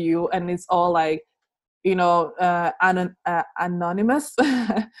listen to you. And it's all like, anonymous.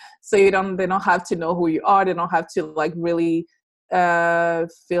 So they don't have to know who you are. They don't have to like really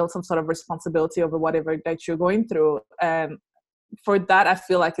feel some sort of responsibility over whatever that you're going through. And for that, I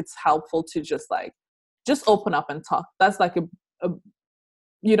feel like it's helpful to just open up and talk. That's like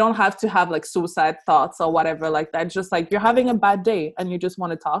you don't have to have like suicide thoughts or whatever like that. Just like you're having a bad day and you just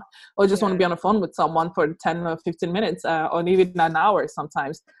want to talk or just want to be on the phone with someone for 10 or 15 minutes or even an hour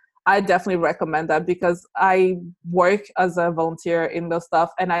sometimes. I definitely recommend that because I work as a volunteer in those stuff.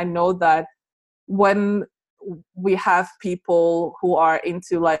 And I know that when we have people who are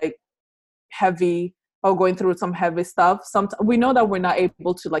into like heavy or going through some heavy stuff, we know that we're not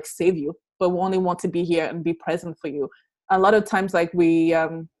able to like save you, but we only want to be here and be present for you. A lot of times, like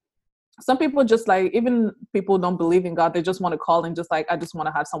some people just like, even people don't believe in God, they just want to call and just like, I just want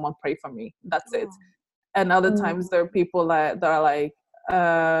to have someone pray for me. That's it. And other times there are people that are like,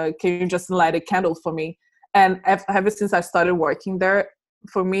 can you just light a candle for me? And ever since I started working there,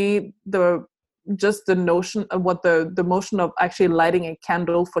 for me, the notion of the motion of actually lighting a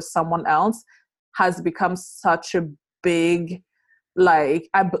candle for someone else has become such a big, like,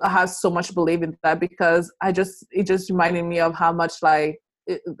 I have so much belief in that, because it just reminded me of how much light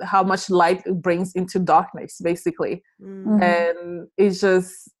it brings into darkness, basically. And it's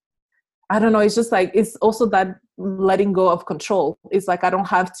just, I don't know, it's just like, it's also that letting go of control. It's like, I don't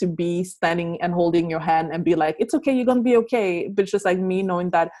have to be standing and holding your hand and be like, it's okay, you're gonna be okay. But it's just like me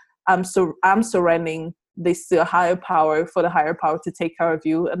knowing that I'm surrendering this to a higher power, for the higher power to take care of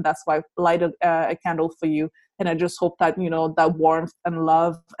you. And that's why I light a candle for you. And I just hope that, that warmth and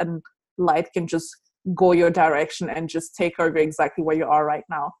love and light can just go your direction and just take over exactly where you are right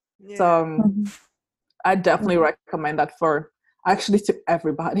now. Yeah. So I definitely recommend that for actually to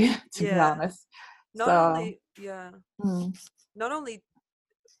everybody, to be honest. Not only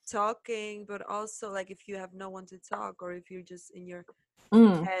talking, but also like if you have no one to talk, or if you're just in your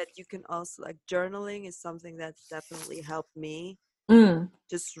head, you can also like journaling is something that's definitely helped me.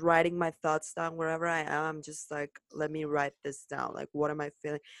 Just writing my thoughts down wherever I am. I'm just like, let me write this down. Like, what am I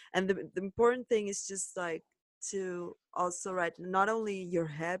feeling? And the important thing is just like to also write not only your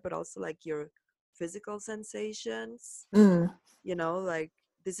head, but also like your physical sensations. Like,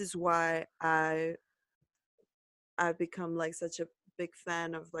 this is why I've become like such a big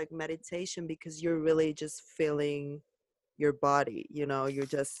fan of like meditation, because you're really just feeling your body. You're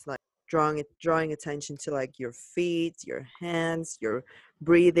just like drawing attention to like your feet, your hands, your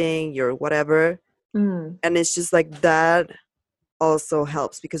breathing, your whatever. And it's just like that also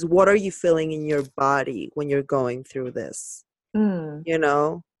helps, because what are you feeling in your body when you're going through this?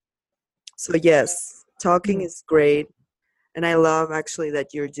 So yes, talking is great. And I love actually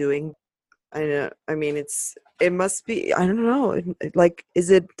that you're doing. I mean, it must be, I don't know, like, does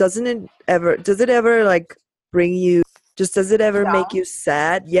it ever like bring you, does it ever make you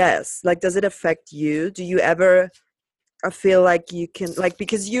sad? Yes. Like, does it affect you? Do you ever feel like you can, like,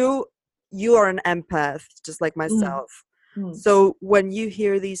 because you are an empath just like myself. So when you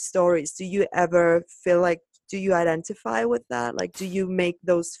hear these stories, do you ever feel like, do you identify with that? Like, do you make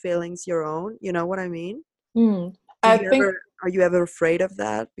those feelings your own? You know what I mean? Are you ever afraid of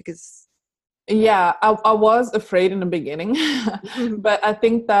that? Because yeah, I was afraid in the beginning, but I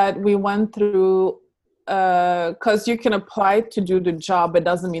think that we went through, because you can apply to do the job, it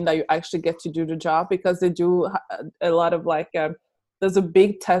doesn't mean that you actually get to do the job, because they do a lot of like, there's a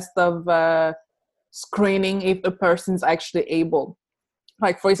big test of screening if a person's actually able.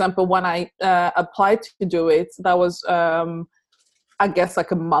 Like, for example, when I applied to do it, that was I guess like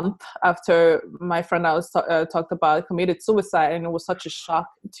a month after my friend I was talked about committed suicide, and it was such a shock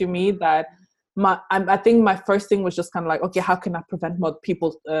to me that I think my first thing was just kind of like, okay, how can I prevent more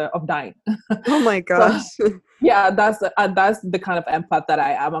people of dying? Oh my gosh! So, yeah, that's the kind of empath that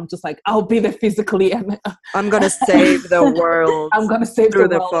I am. I'm just like, I'll be there physically, and I'm gonna save the world. I'm gonna save through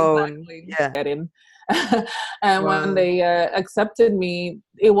the world, phone. Exactly. Yeah. Get in. And when they accepted me,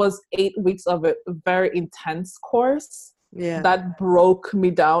 it was 8 weeks of a very intense course. Yeah. That broke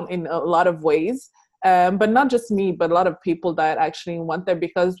me down in a lot of ways, but not just me, but a lot of people that actually went there,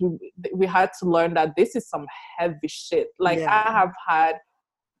 because we had to learn that this is some heavy shit. Like, I have had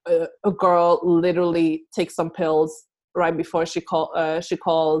a girl literally take some pills right before she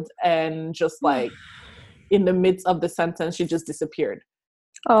called, and just like in the midst of the sentence, she just disappeared.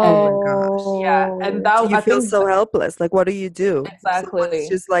 Oh my gosh! Yeah, and that you feel so helpless. Like, what do you do? Exactly. Someone's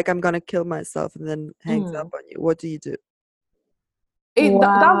just like, I'm gonna kill myself, and then hangs up on you. What do you do?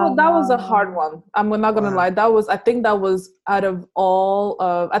 That was a hard one. I'm not gonna lie. I think that was out of all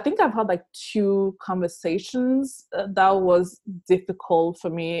of, I think I've had like 2 conversations that was difficult for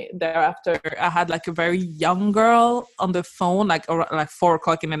me thereafter. I had like a very young girl on the phone, like 4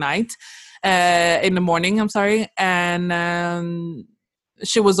 o'clock in the morning. I'm sorry. And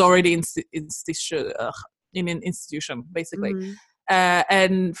she was already in an institution, basically.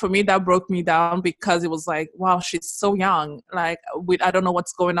 And for me, that broke me down because it was like, wow, she's so young. Like, I don't know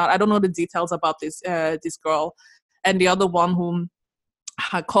what's going on. I don't know the details about this girl. And the other one whom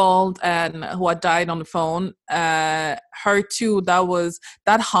had called and who had died on the phone, her too,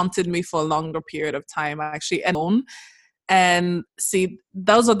 that haunted me for a longer period of time, actually. And see,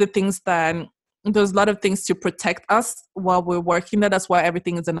 those are the things that, there's a lot of things to protect us while we're working there. That's why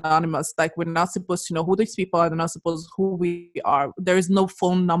everything is anonymous. Like, we're not supposed to know who these people are. They're not supposed to who we are. There is no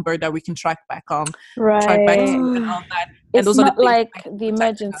phone number that we can track back on. Right. Track back to and all that. It's and not like the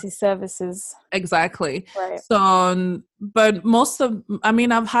emergency services. Exactly. Right. So, but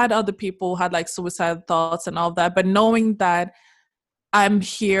I've had other people who had like suicide thoughts and all that, but knowing that I'm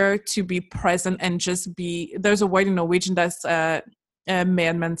here to be present and just be, there's a word in Norwegian that's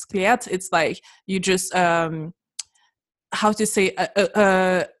medmenneskelighet. It's like you just how to say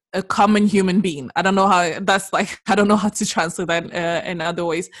a common human being. I don't know how to translate that in other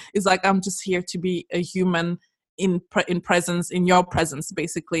ways. It's like, I'm just here to be a human in presence, in your presence,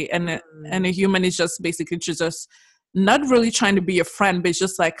 basically. And a human is just basically just not really trying to be a friend, but it's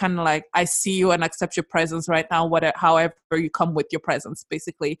just like kind of like, I see you and accept your presence right now, however you come with your presence,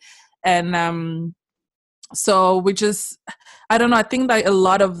 basically. And so we just, I don't know, I think that a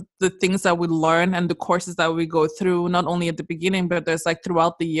lot of the things that we learn and the courses that we go through, not only at the beginning, but there's like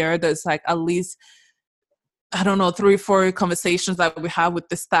throughout the year, there's like at least, I don't know, 3 or 4 conversations that we have with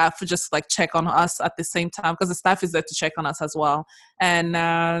the staff to just like check on us at the same time, because the staff is there to check on us as well. And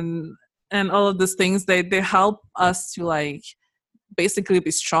all of these things, they help us to like basically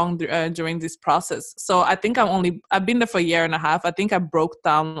be strong during this process. So I think I've been there for 1.5 years. I think I broke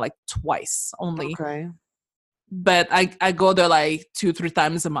down like twice only. Okay. But I go there like 2-3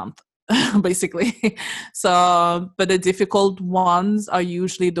 times a month, basically. So, but the difficult ones are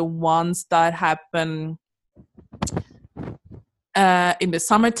usually the ones that happen in the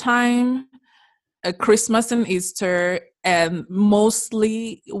summertime, Christmas and Easter, and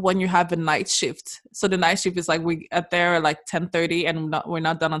mostly when you have a night shift. So the night shift is like we at there at like 10:30, and we're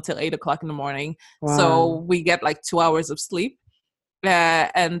not done until 8:00 in the morning. Wow. So we get like 2 hours of sleep.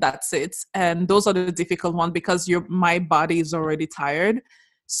 And that's it. And those are the difficult ones because my body is already tired.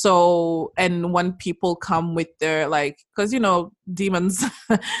 So, and when people come with their like, because demons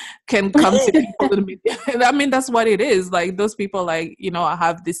can come to people. I mean, that's what it is. Like those people, like I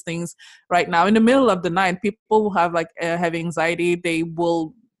have these things right now in the middle of the night. People who have like have anxiety,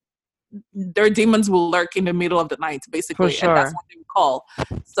 their demons will lurk in the middle of the night, basically. For sure. And that's what they call.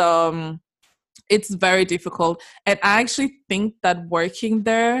 So. It's very difficult. And I actually think that working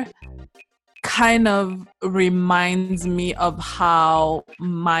there kind of reminds me of how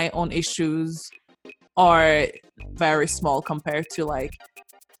my own issues are very small compared to like,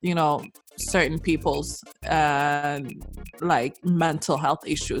 certain people's like mental health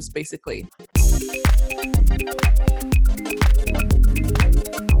issues, basically.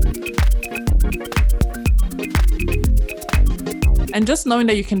 And just knowing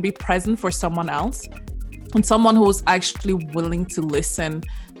that you can be present for someone else and someone who's actually willing to listen,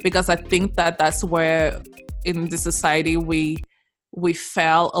 because I think that that's where in the society we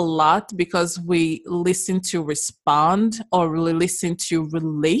fail a lot, because we listen to respond or really listen to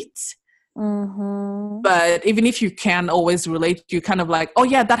relate. Mm-hmm. But even if you can always relate, you kind of like, oh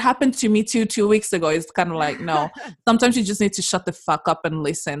yeah, that happened to me too 2 weeks ago. It's kind of like, no, sometimes you just need to shut the fuck up and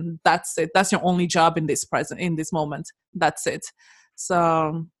listen. That's it. That's your only job in this moment. That's it.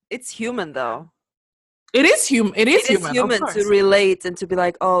 So it's human though. It is human. It is human to relate and to be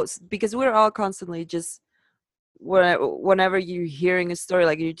like, oh, because we're all constantly just whenever you're hearing a story,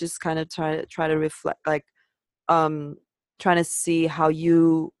 like you just kind of try to reflect, like trying to see how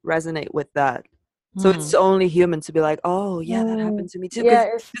you resonate with that. So it's only human to be like, oh yeah, that happened to me too. Yeah,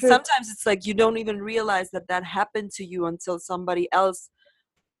 sometimes it's like you don't even realize that happened to you until somebody else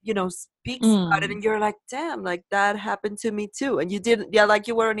speaks about it, and you're like, damn, like that happened to me too, and you didn't, like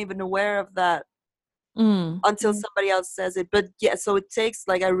you weren't even aware of that until somebody else says it. But yeah, so it takes,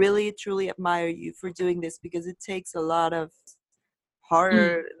 like, I really truly admire you for doing this, because it takes a lot of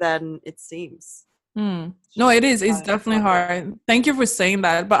harder than it seems. No, it is. It's definitely hard. Thank you for saying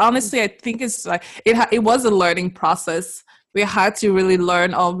that. But honestly, I think it's like it was a learning process. We had to really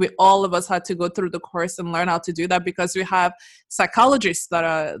learn, all of us had to go through the course and learn how to do that, because we have psychologists that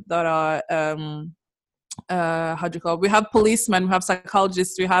are how do you call it? We have policemen, we have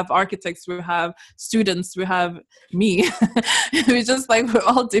psychologists, we have architects, we have students, we have me. We're just like, we're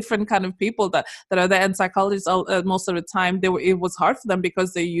all different kind of people that are there. And psychologists, most of the time, it was hard for them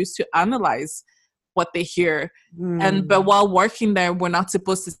because they used to analyze what they hear. But while working there, we're not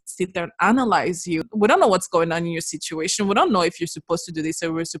supposed to sit there and analyze you. We don't know what's going on in your situation. We don't know if you're supposed to do this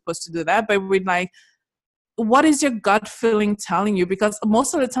or we're supposed to do that. But we're like, what is your gut feeling telling you? Because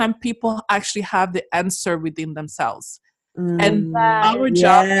most of the time people actually have the answer within themselves. And our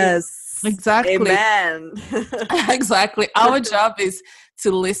job is, exactly. Amen. Exactly. Our job is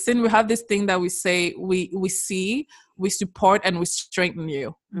to listen. We have this thing that we say, we see, we support, and we strengthen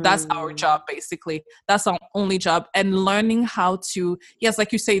you. That's our job, basically. That's our only job. And learning how to, yes,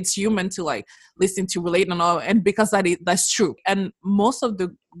 like you say, it's human to like listen, to relate, and all. And because that's true. And most of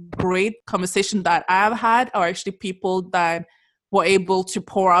the great conversation that I've had are actually people that were able to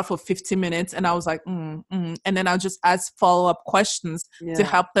pour out for 15 minutes. And I was like, and then I'll just ask follow-up questions to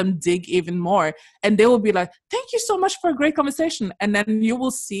help them dig even more. And they will be like, thank you so much for a great conversation. And then you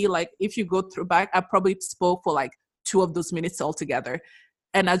will see, like, if you go through back, I probably spoke for like 2 of those minutes altogether.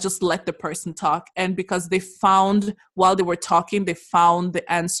 And I just let the person talk. And because they found, while they were talking, they found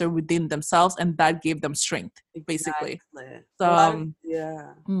the answer within themselves, and that gave them strength, basically. So,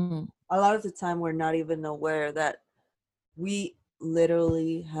 a lot of the time we're not even aware that we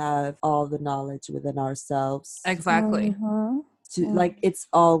literally have all the knowledge within ourselves. Exactly. Like, it's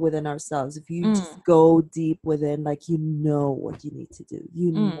all within ourselves. If you just go deep within, like, you know what you need to do.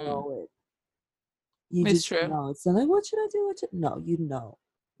 You know it. You it's just true. know. It's not like, what should I do? No, you know.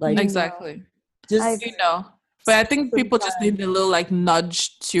 Like, exactly. Just you know. But I think people just need a little like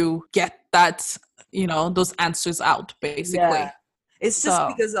nudge to get that, those answers out, basically. Yeah. It's just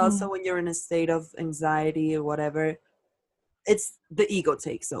because also when you're in a state of anxiety or whatever, it's the ego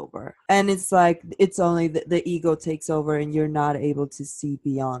takes over. And it's like, it's only the ego takes over, and you're not able to see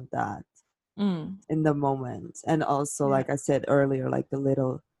beyond that in the moment. And also, like I said earlier, like the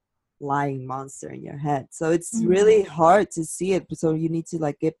little lying monster in your head. So it's really hard to see it. So you need to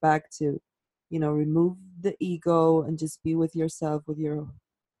like get back to, remove the ego and just be with yourself, with your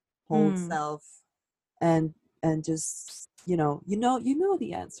whole self, and just, you know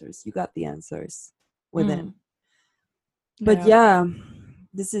the answers. You got the answers within. But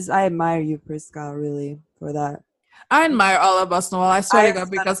I admire you, Prisca, really, for that. I admire all of us, Noel. I swear to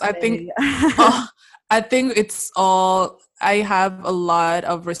God, because I think it's all, I have a lot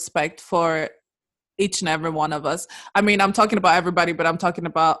of respect for each and every one of us. I mean, I'm talking about everybody, but I'm talking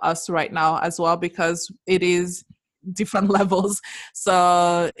about us right now as well, because it is different levels.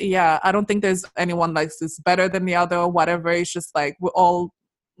 So yeah, I don't think there's anyone like this better than the other or whatever. It's just like we all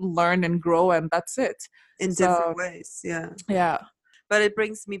learn and grow, and that's it. In different ways. Yeah. But it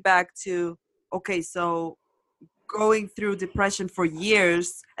brings me back to, okay, so going through depression for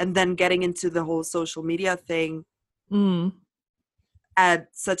years and then getting into the whole social media thing at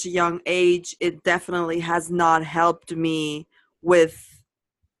such a young age, it definitely has not helped me with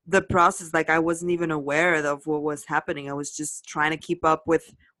the process. Like, I wasn't even aware of what was happening. I was just trying to keep up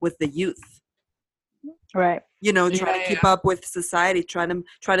with the youth. Right. Trying to keep up with society, trying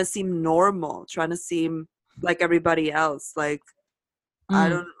to seem normal, trying to seem like everybody else. Like, I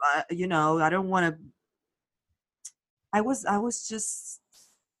don't want to. I was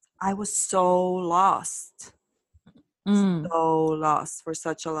so lost. So lost for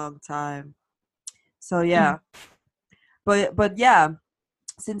such a long time. So yeah. But yeah,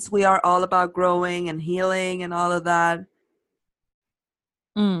 since we are all about growing and healing and all of that,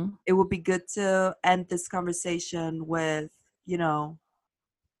 it would be good to end this conversation with, an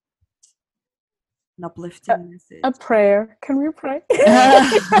uplifting message. A prayer. Can we pray? We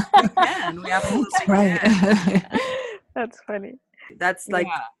can. We absolutely can. That's funny. That's like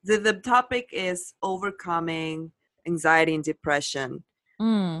the topic is overcoming anxiety and depression.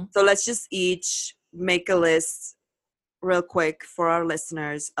 So let's just each make a list real quick for our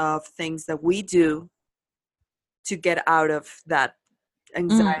listeners of things that we do to get out of that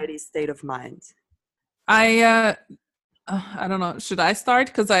anxiety state of mind. I don't know. Should I start?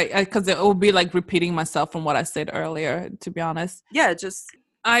 Because it will be like repeating myself from what I said earlier, to be honest. Yeah, just.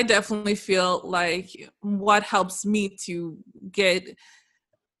 I definitely feel like what helps me to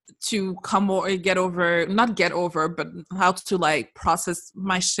not get over, but how to like process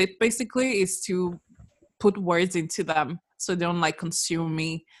my shit basically is to put words into them so they don't like consume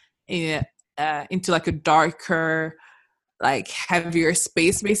me into like a darker, like heavier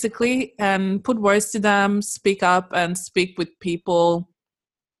space basically, and put words to them, speak up and speak with people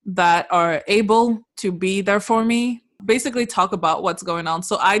that are able to be there for me, basically talk about what's going on.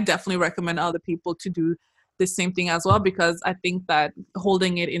 So I definitely recommend other people to do the same thing as well, because I think that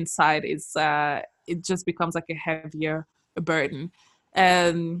holding it inside is it just becomes like a heavier burden.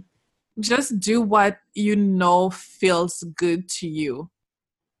 And just do what feels good to you.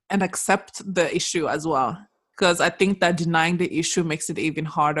 and accept the issue as well. Because I think that denying the issue makes it even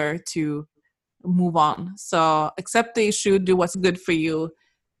harder to move on. So accept the issue, do what's good for you,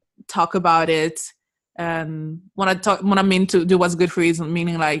 talk about it. And when I mean to do what's good for you, isn't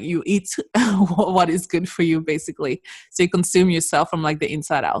meaning like you eat what is good for you, basically. So you consume yourself from like the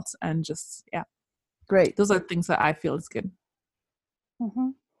inside out, and just Great. Those are things that I feel is good.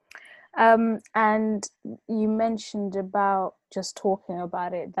 And you mentioned about just talking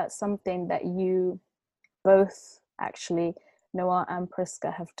about it. That's something that you both, actually, Noelle and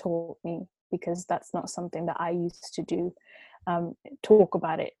Priska, have taught me, because that's not something that I used to do. Talk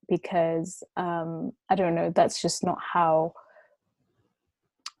about it, because I don't know, that's just not how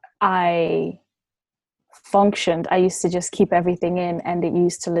I functioned. I used to just keep everything in, and it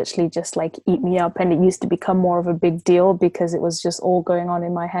used to literally just like eat me up, and it used to become more of a big deal because it was just all going on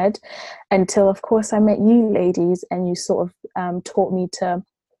in my head, until of course I met you ladies, and you sort of taught me to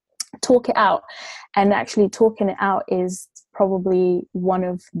talk it out. And actually talking it out is probably one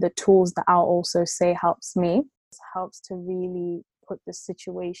of the tools that I'll also say helps me. It helps to really put the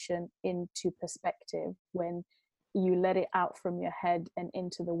situation into perspective when you let it out from your head and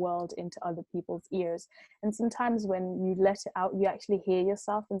into the world, into other people's ears. And sometimes when you let it out, you actually hear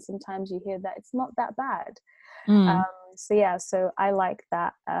yourself, and sometimes you hear that it's not that bad. So I like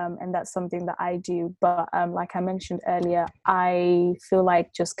that, and that's something that I do. But like I mentioned earlier, I feel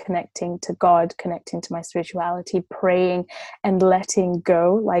like just connecting to God, connecting to my spirituality, praying and letting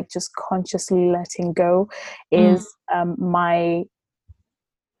go, like just consciously letting go, is my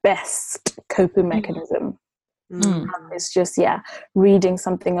best coping mechanism. It's just reading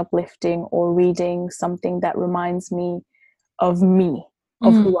something uplifting, or reading something that reminds me, of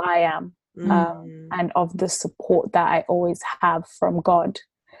who I am, and of the support that I always have from God,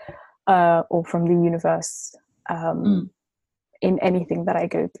 or from the universe, in anything that I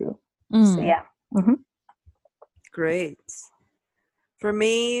go through. So Great. For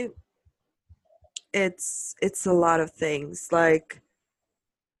me, it's a lot of things, like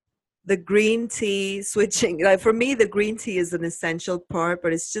the green tea switching. Like for me, the green tea is an essential part,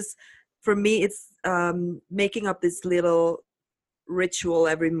 but it's just, for me, it's making up this little ritual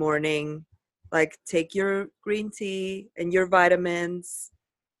every morning. Like take your green tea and your vitamins,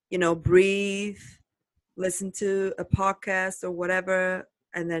 breathe, listen to a podcast or whatever,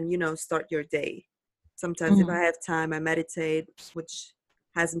 and then start your day. Sometimes if I have time, I meditate, which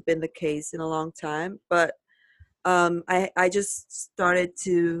hasn't been the case in a long time, but I just started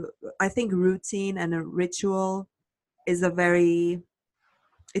to, I think routine and a ritual is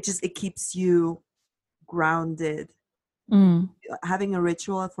it keeps you grounded. Having a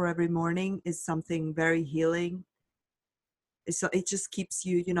ritual for every morning is something very healing. So it just keeps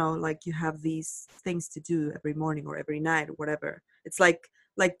you, like you have these things to do every morning or every night or whatever. It's like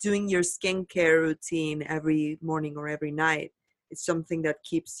doing your skincare routine every morning or every night. It's something that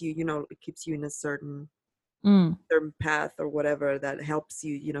keeps you, it keeps you in a certain path or whatever, that helps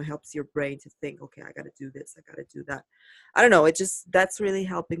you, helps your brain to think, okay, I got to do this, I got to do that. I don't know. That's really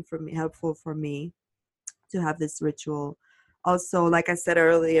helpful for me to have this ritual. Also, like I said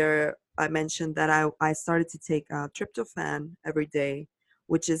earlier, I mentioned that I started to take tryptophan every day,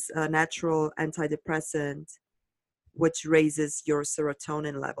 which is a natural antidepressant, which raises your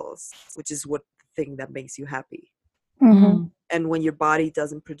serotonin levels, which is what the thing that makes you happy. And when your body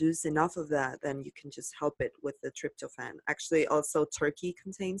doesn't produce enough of that, then you can just help it with the tryptophan. Actually, also turkey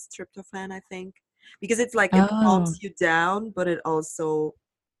contains tryptophan, I think, because it's like it calms you down, but it also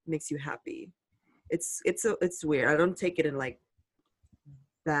makes you happy. It's weird. I don't take it in like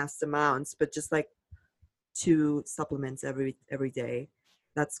vast amounts, but just like 2 supplements every day.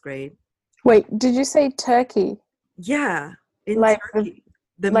 That's great. Wait, did you say turkey? Yeah, like turkey.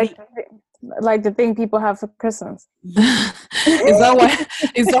 Like the thing people have for Christmas. Is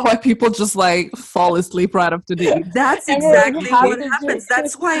that why people just like fall asleep right after they eat? That's exactly what happens.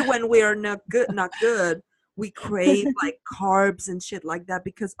 That's why when we are not good, we crave like carbs and shit like that,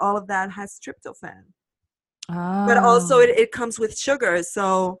 because all of that has tryptophan. But also it comes with sugar,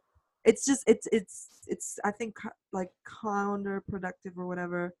 so it's just it's I think like counterproductive or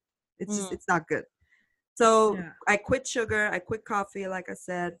whatever. It's just it's not good. So I quit sugar, I quit coffee, like I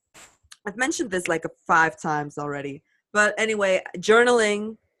said. I've mentioned this like 5 times already. But anyway,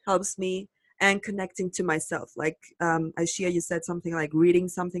 journaling helps me, and connecting to myself. Like Ashia, you said something like reading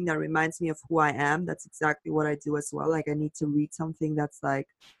something that reminds me of who I am. That's exactly what I do as well. Like I need to read something that's like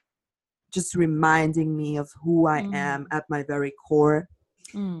just reminding me of who I am at my very core.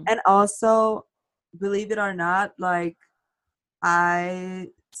 And also, believe it or not, like I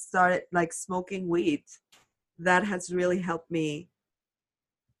started like smoking weed. That has really helped me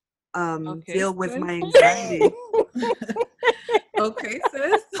deal with my anxiety. Okay,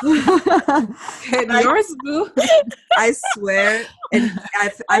 sis. And yours, boo. I swear, and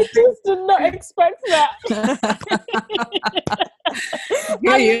I just did not expect that.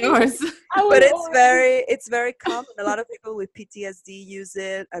 Yours. But it's very common. A lot of people with PTSD use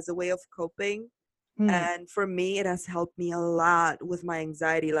it as a way of coping. And for me, it has helped me a lot with my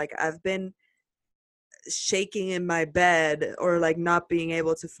anxiety. Like, I've been shaking in my bed or like not being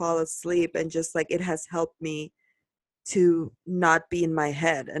able to fall asleep, and just like it has helped me to not be in my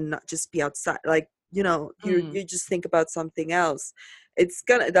head and not just be outside. Like, you know, you just think about something else. It's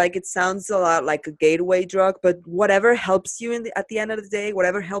gonna, like, it sounds a lot like a gateway drug, but whatever helps you at the end of the day,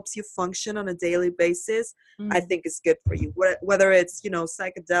 whatever helps you function on a daily basis, I think is good for you. Whether it's, you know,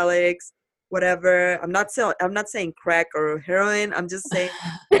 psychedelics, whatever. I'm not saying crack or heroin. I'm just saying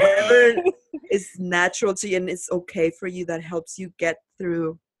whatever is natural to you and it's okay for you, that helps you get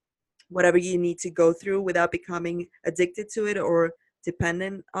through whatever you need to go through without becoming addicted to it or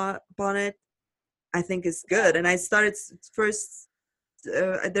dependent upon it, I think is good. And I started first,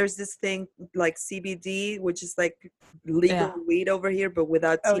 there's this thing like CBD, which is like legal weed over here, but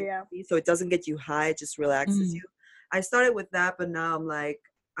without THC, so it doesn't get you high, it just relaxes you. I started with that, but now I'm like,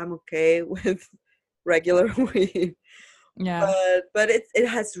 I'm okay with regular weed. Yeah. But it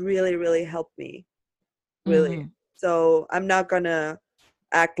has really, really helped me. Really. So I'm not gonna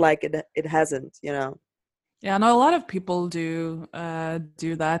act like it hasn't, you know. Yeah, no, a lot of people do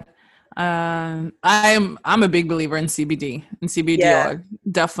that. I'm a big believer in CBD and CBD oil,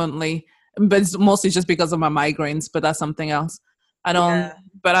 definitely, but it's mostly just because of my migraines, but that's something else. I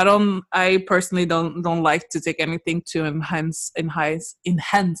personally don't like to take anything to enhance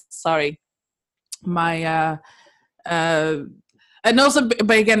my and also,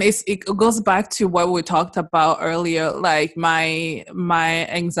 but again, it goes back to what we talked about earlier. Like my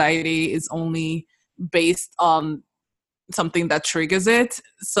anxiety is only based on something that triggers it,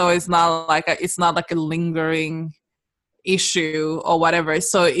 so it's not like a lingering issue or whatever.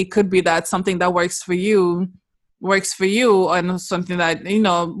 So it could be that something that works for you, and something that, you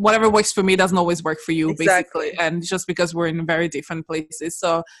know, whatever works for me doesn't always work for you, basically. And just because we're in very different places,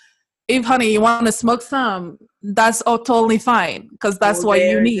 so. If, honey, you want to smoke some, that's totally fine, because that's what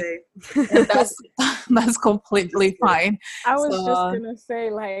you need. That's completely fine. I was just gonna say,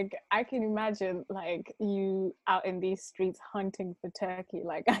 like, I can imagine like you out in these streets hunting for turkey.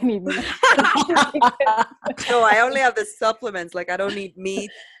 Like, I need meat. No, I only have the supplements. Like, I don't need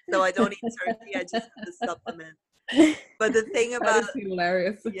meat, so I don't eat turkey. I just have the supplement. But the thing about that is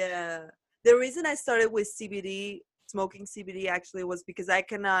hilarious. Yeah, the reason I started with smoking CBD actually was because I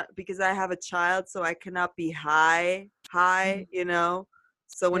have a child, so I cannot be high, you know.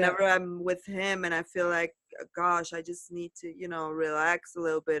 So whenever I'm with him and I feel like, gosh, I just need to, you know, relax a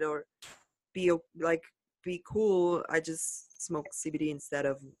little bit or be cool, I just smoke CBD instead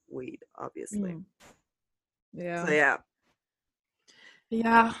of weed, obviously. Yeah. So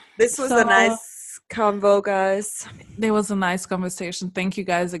yeah, this was a nice convo, guys. There was a nice conversation. Thank you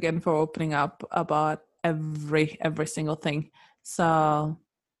guys again for opening up about every single thing. So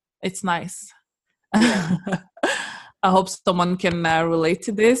it's nice. I hope someone can relate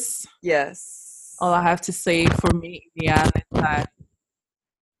to this. Yes. All I have to say for me, is that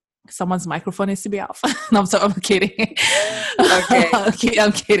someone's microphone needs to be off. No, I'm kidding. Okay.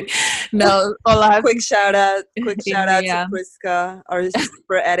 I'm kidding. No, all I have quick shout out to Priska, our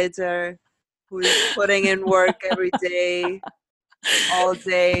super editor, who is putting in work every day, all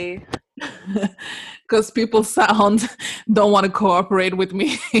day. Because people don't want to cooperate with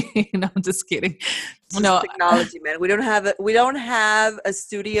me. No, I'm just kidding. Technology, man. We don't have a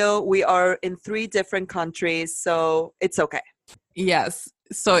studio. We are in 3 different countries, so it's okay. Yes.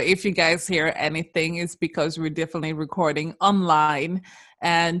 So if you guys hear anything, it's because we're definitely recording online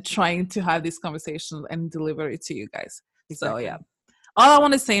and trying to have this conversation and deliver it to you guys. Exactly. So yeah, all I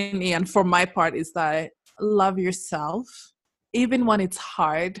want to say, Ian, for my part, is that love yourself, even when it's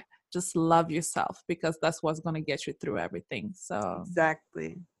hard. Just love yourself, because that's what's going to get you through everything. So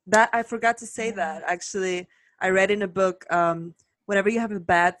exactly. That I forgot to say that. Actually, I read in a book, whenever you have a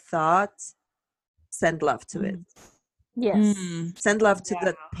bad thought, send love to it. Yes. Send love to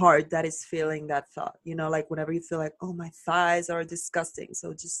the part that is feeling that thought. You know, like whenever you feel like, oh, my thighs are disgusting,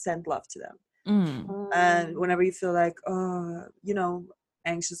 so just send love to them. And whenever you feel like, oh, you know,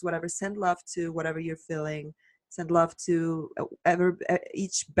 anxious, whatever, send love to whatever you're feeling. Send love to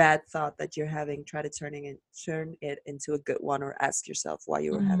each bad thought that you're having. Try to turn it into a good one, or ask yourself why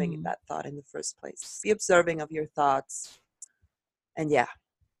you were having that thought in the first place. Be observing of your thoughts. And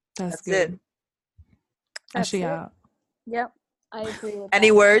that's good. it. That's it. Yep. I agree with Any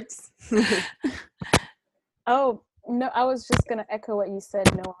that. words? Oh, no, I was just going to echo what you said,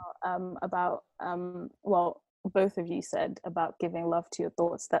 Noel, about, well, both of you said about giving love to your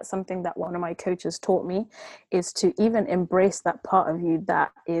thoughts. That's something that one of my coaches taught me, is to even embrace that part of you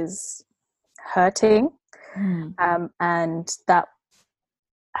that is hurting, and that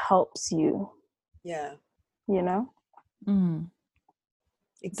helps you. Yeah. You know?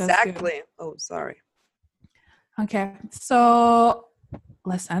 Exactly. Oh, sorry. Okay, so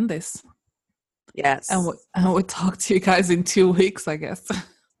let's end this. Yes. And we'll talk to you guys in 2 weeks, I guess.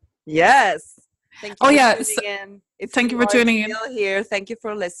 Yes. Thank you for tuning in. Thank you for tuning in. Still here. Thank you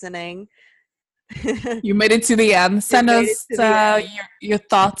for listening. You made it to the end. Send us your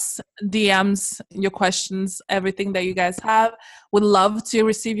thoughts, DMs, your questions, everything that you guys have. We'd love to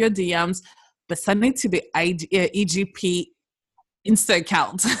receive your DMs, but send it to the EGP Insta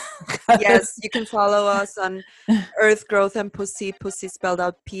account. Yes, you can follow us on Earth Growth and Pussy spelled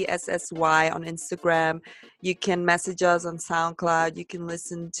out PSSY on Instagram. You can message us on SoundCloud. You can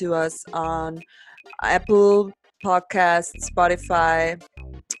listen to us on Apple Podcasts, Spotify,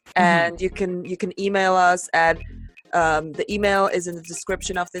 and you can email us at the email is in the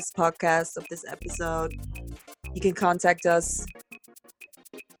description of this podcast, of this episode. You can contact us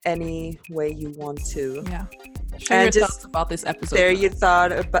any way you want to. Yeah. Share your thoughts about this episode. Share your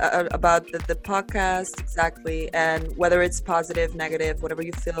thought about the podcast, exactly, and whether it's positive, negative, whatever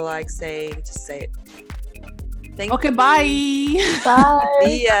you feel like saying, just say it. Thank you. Okay, bye. Bye.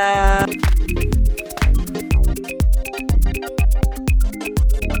 See ya.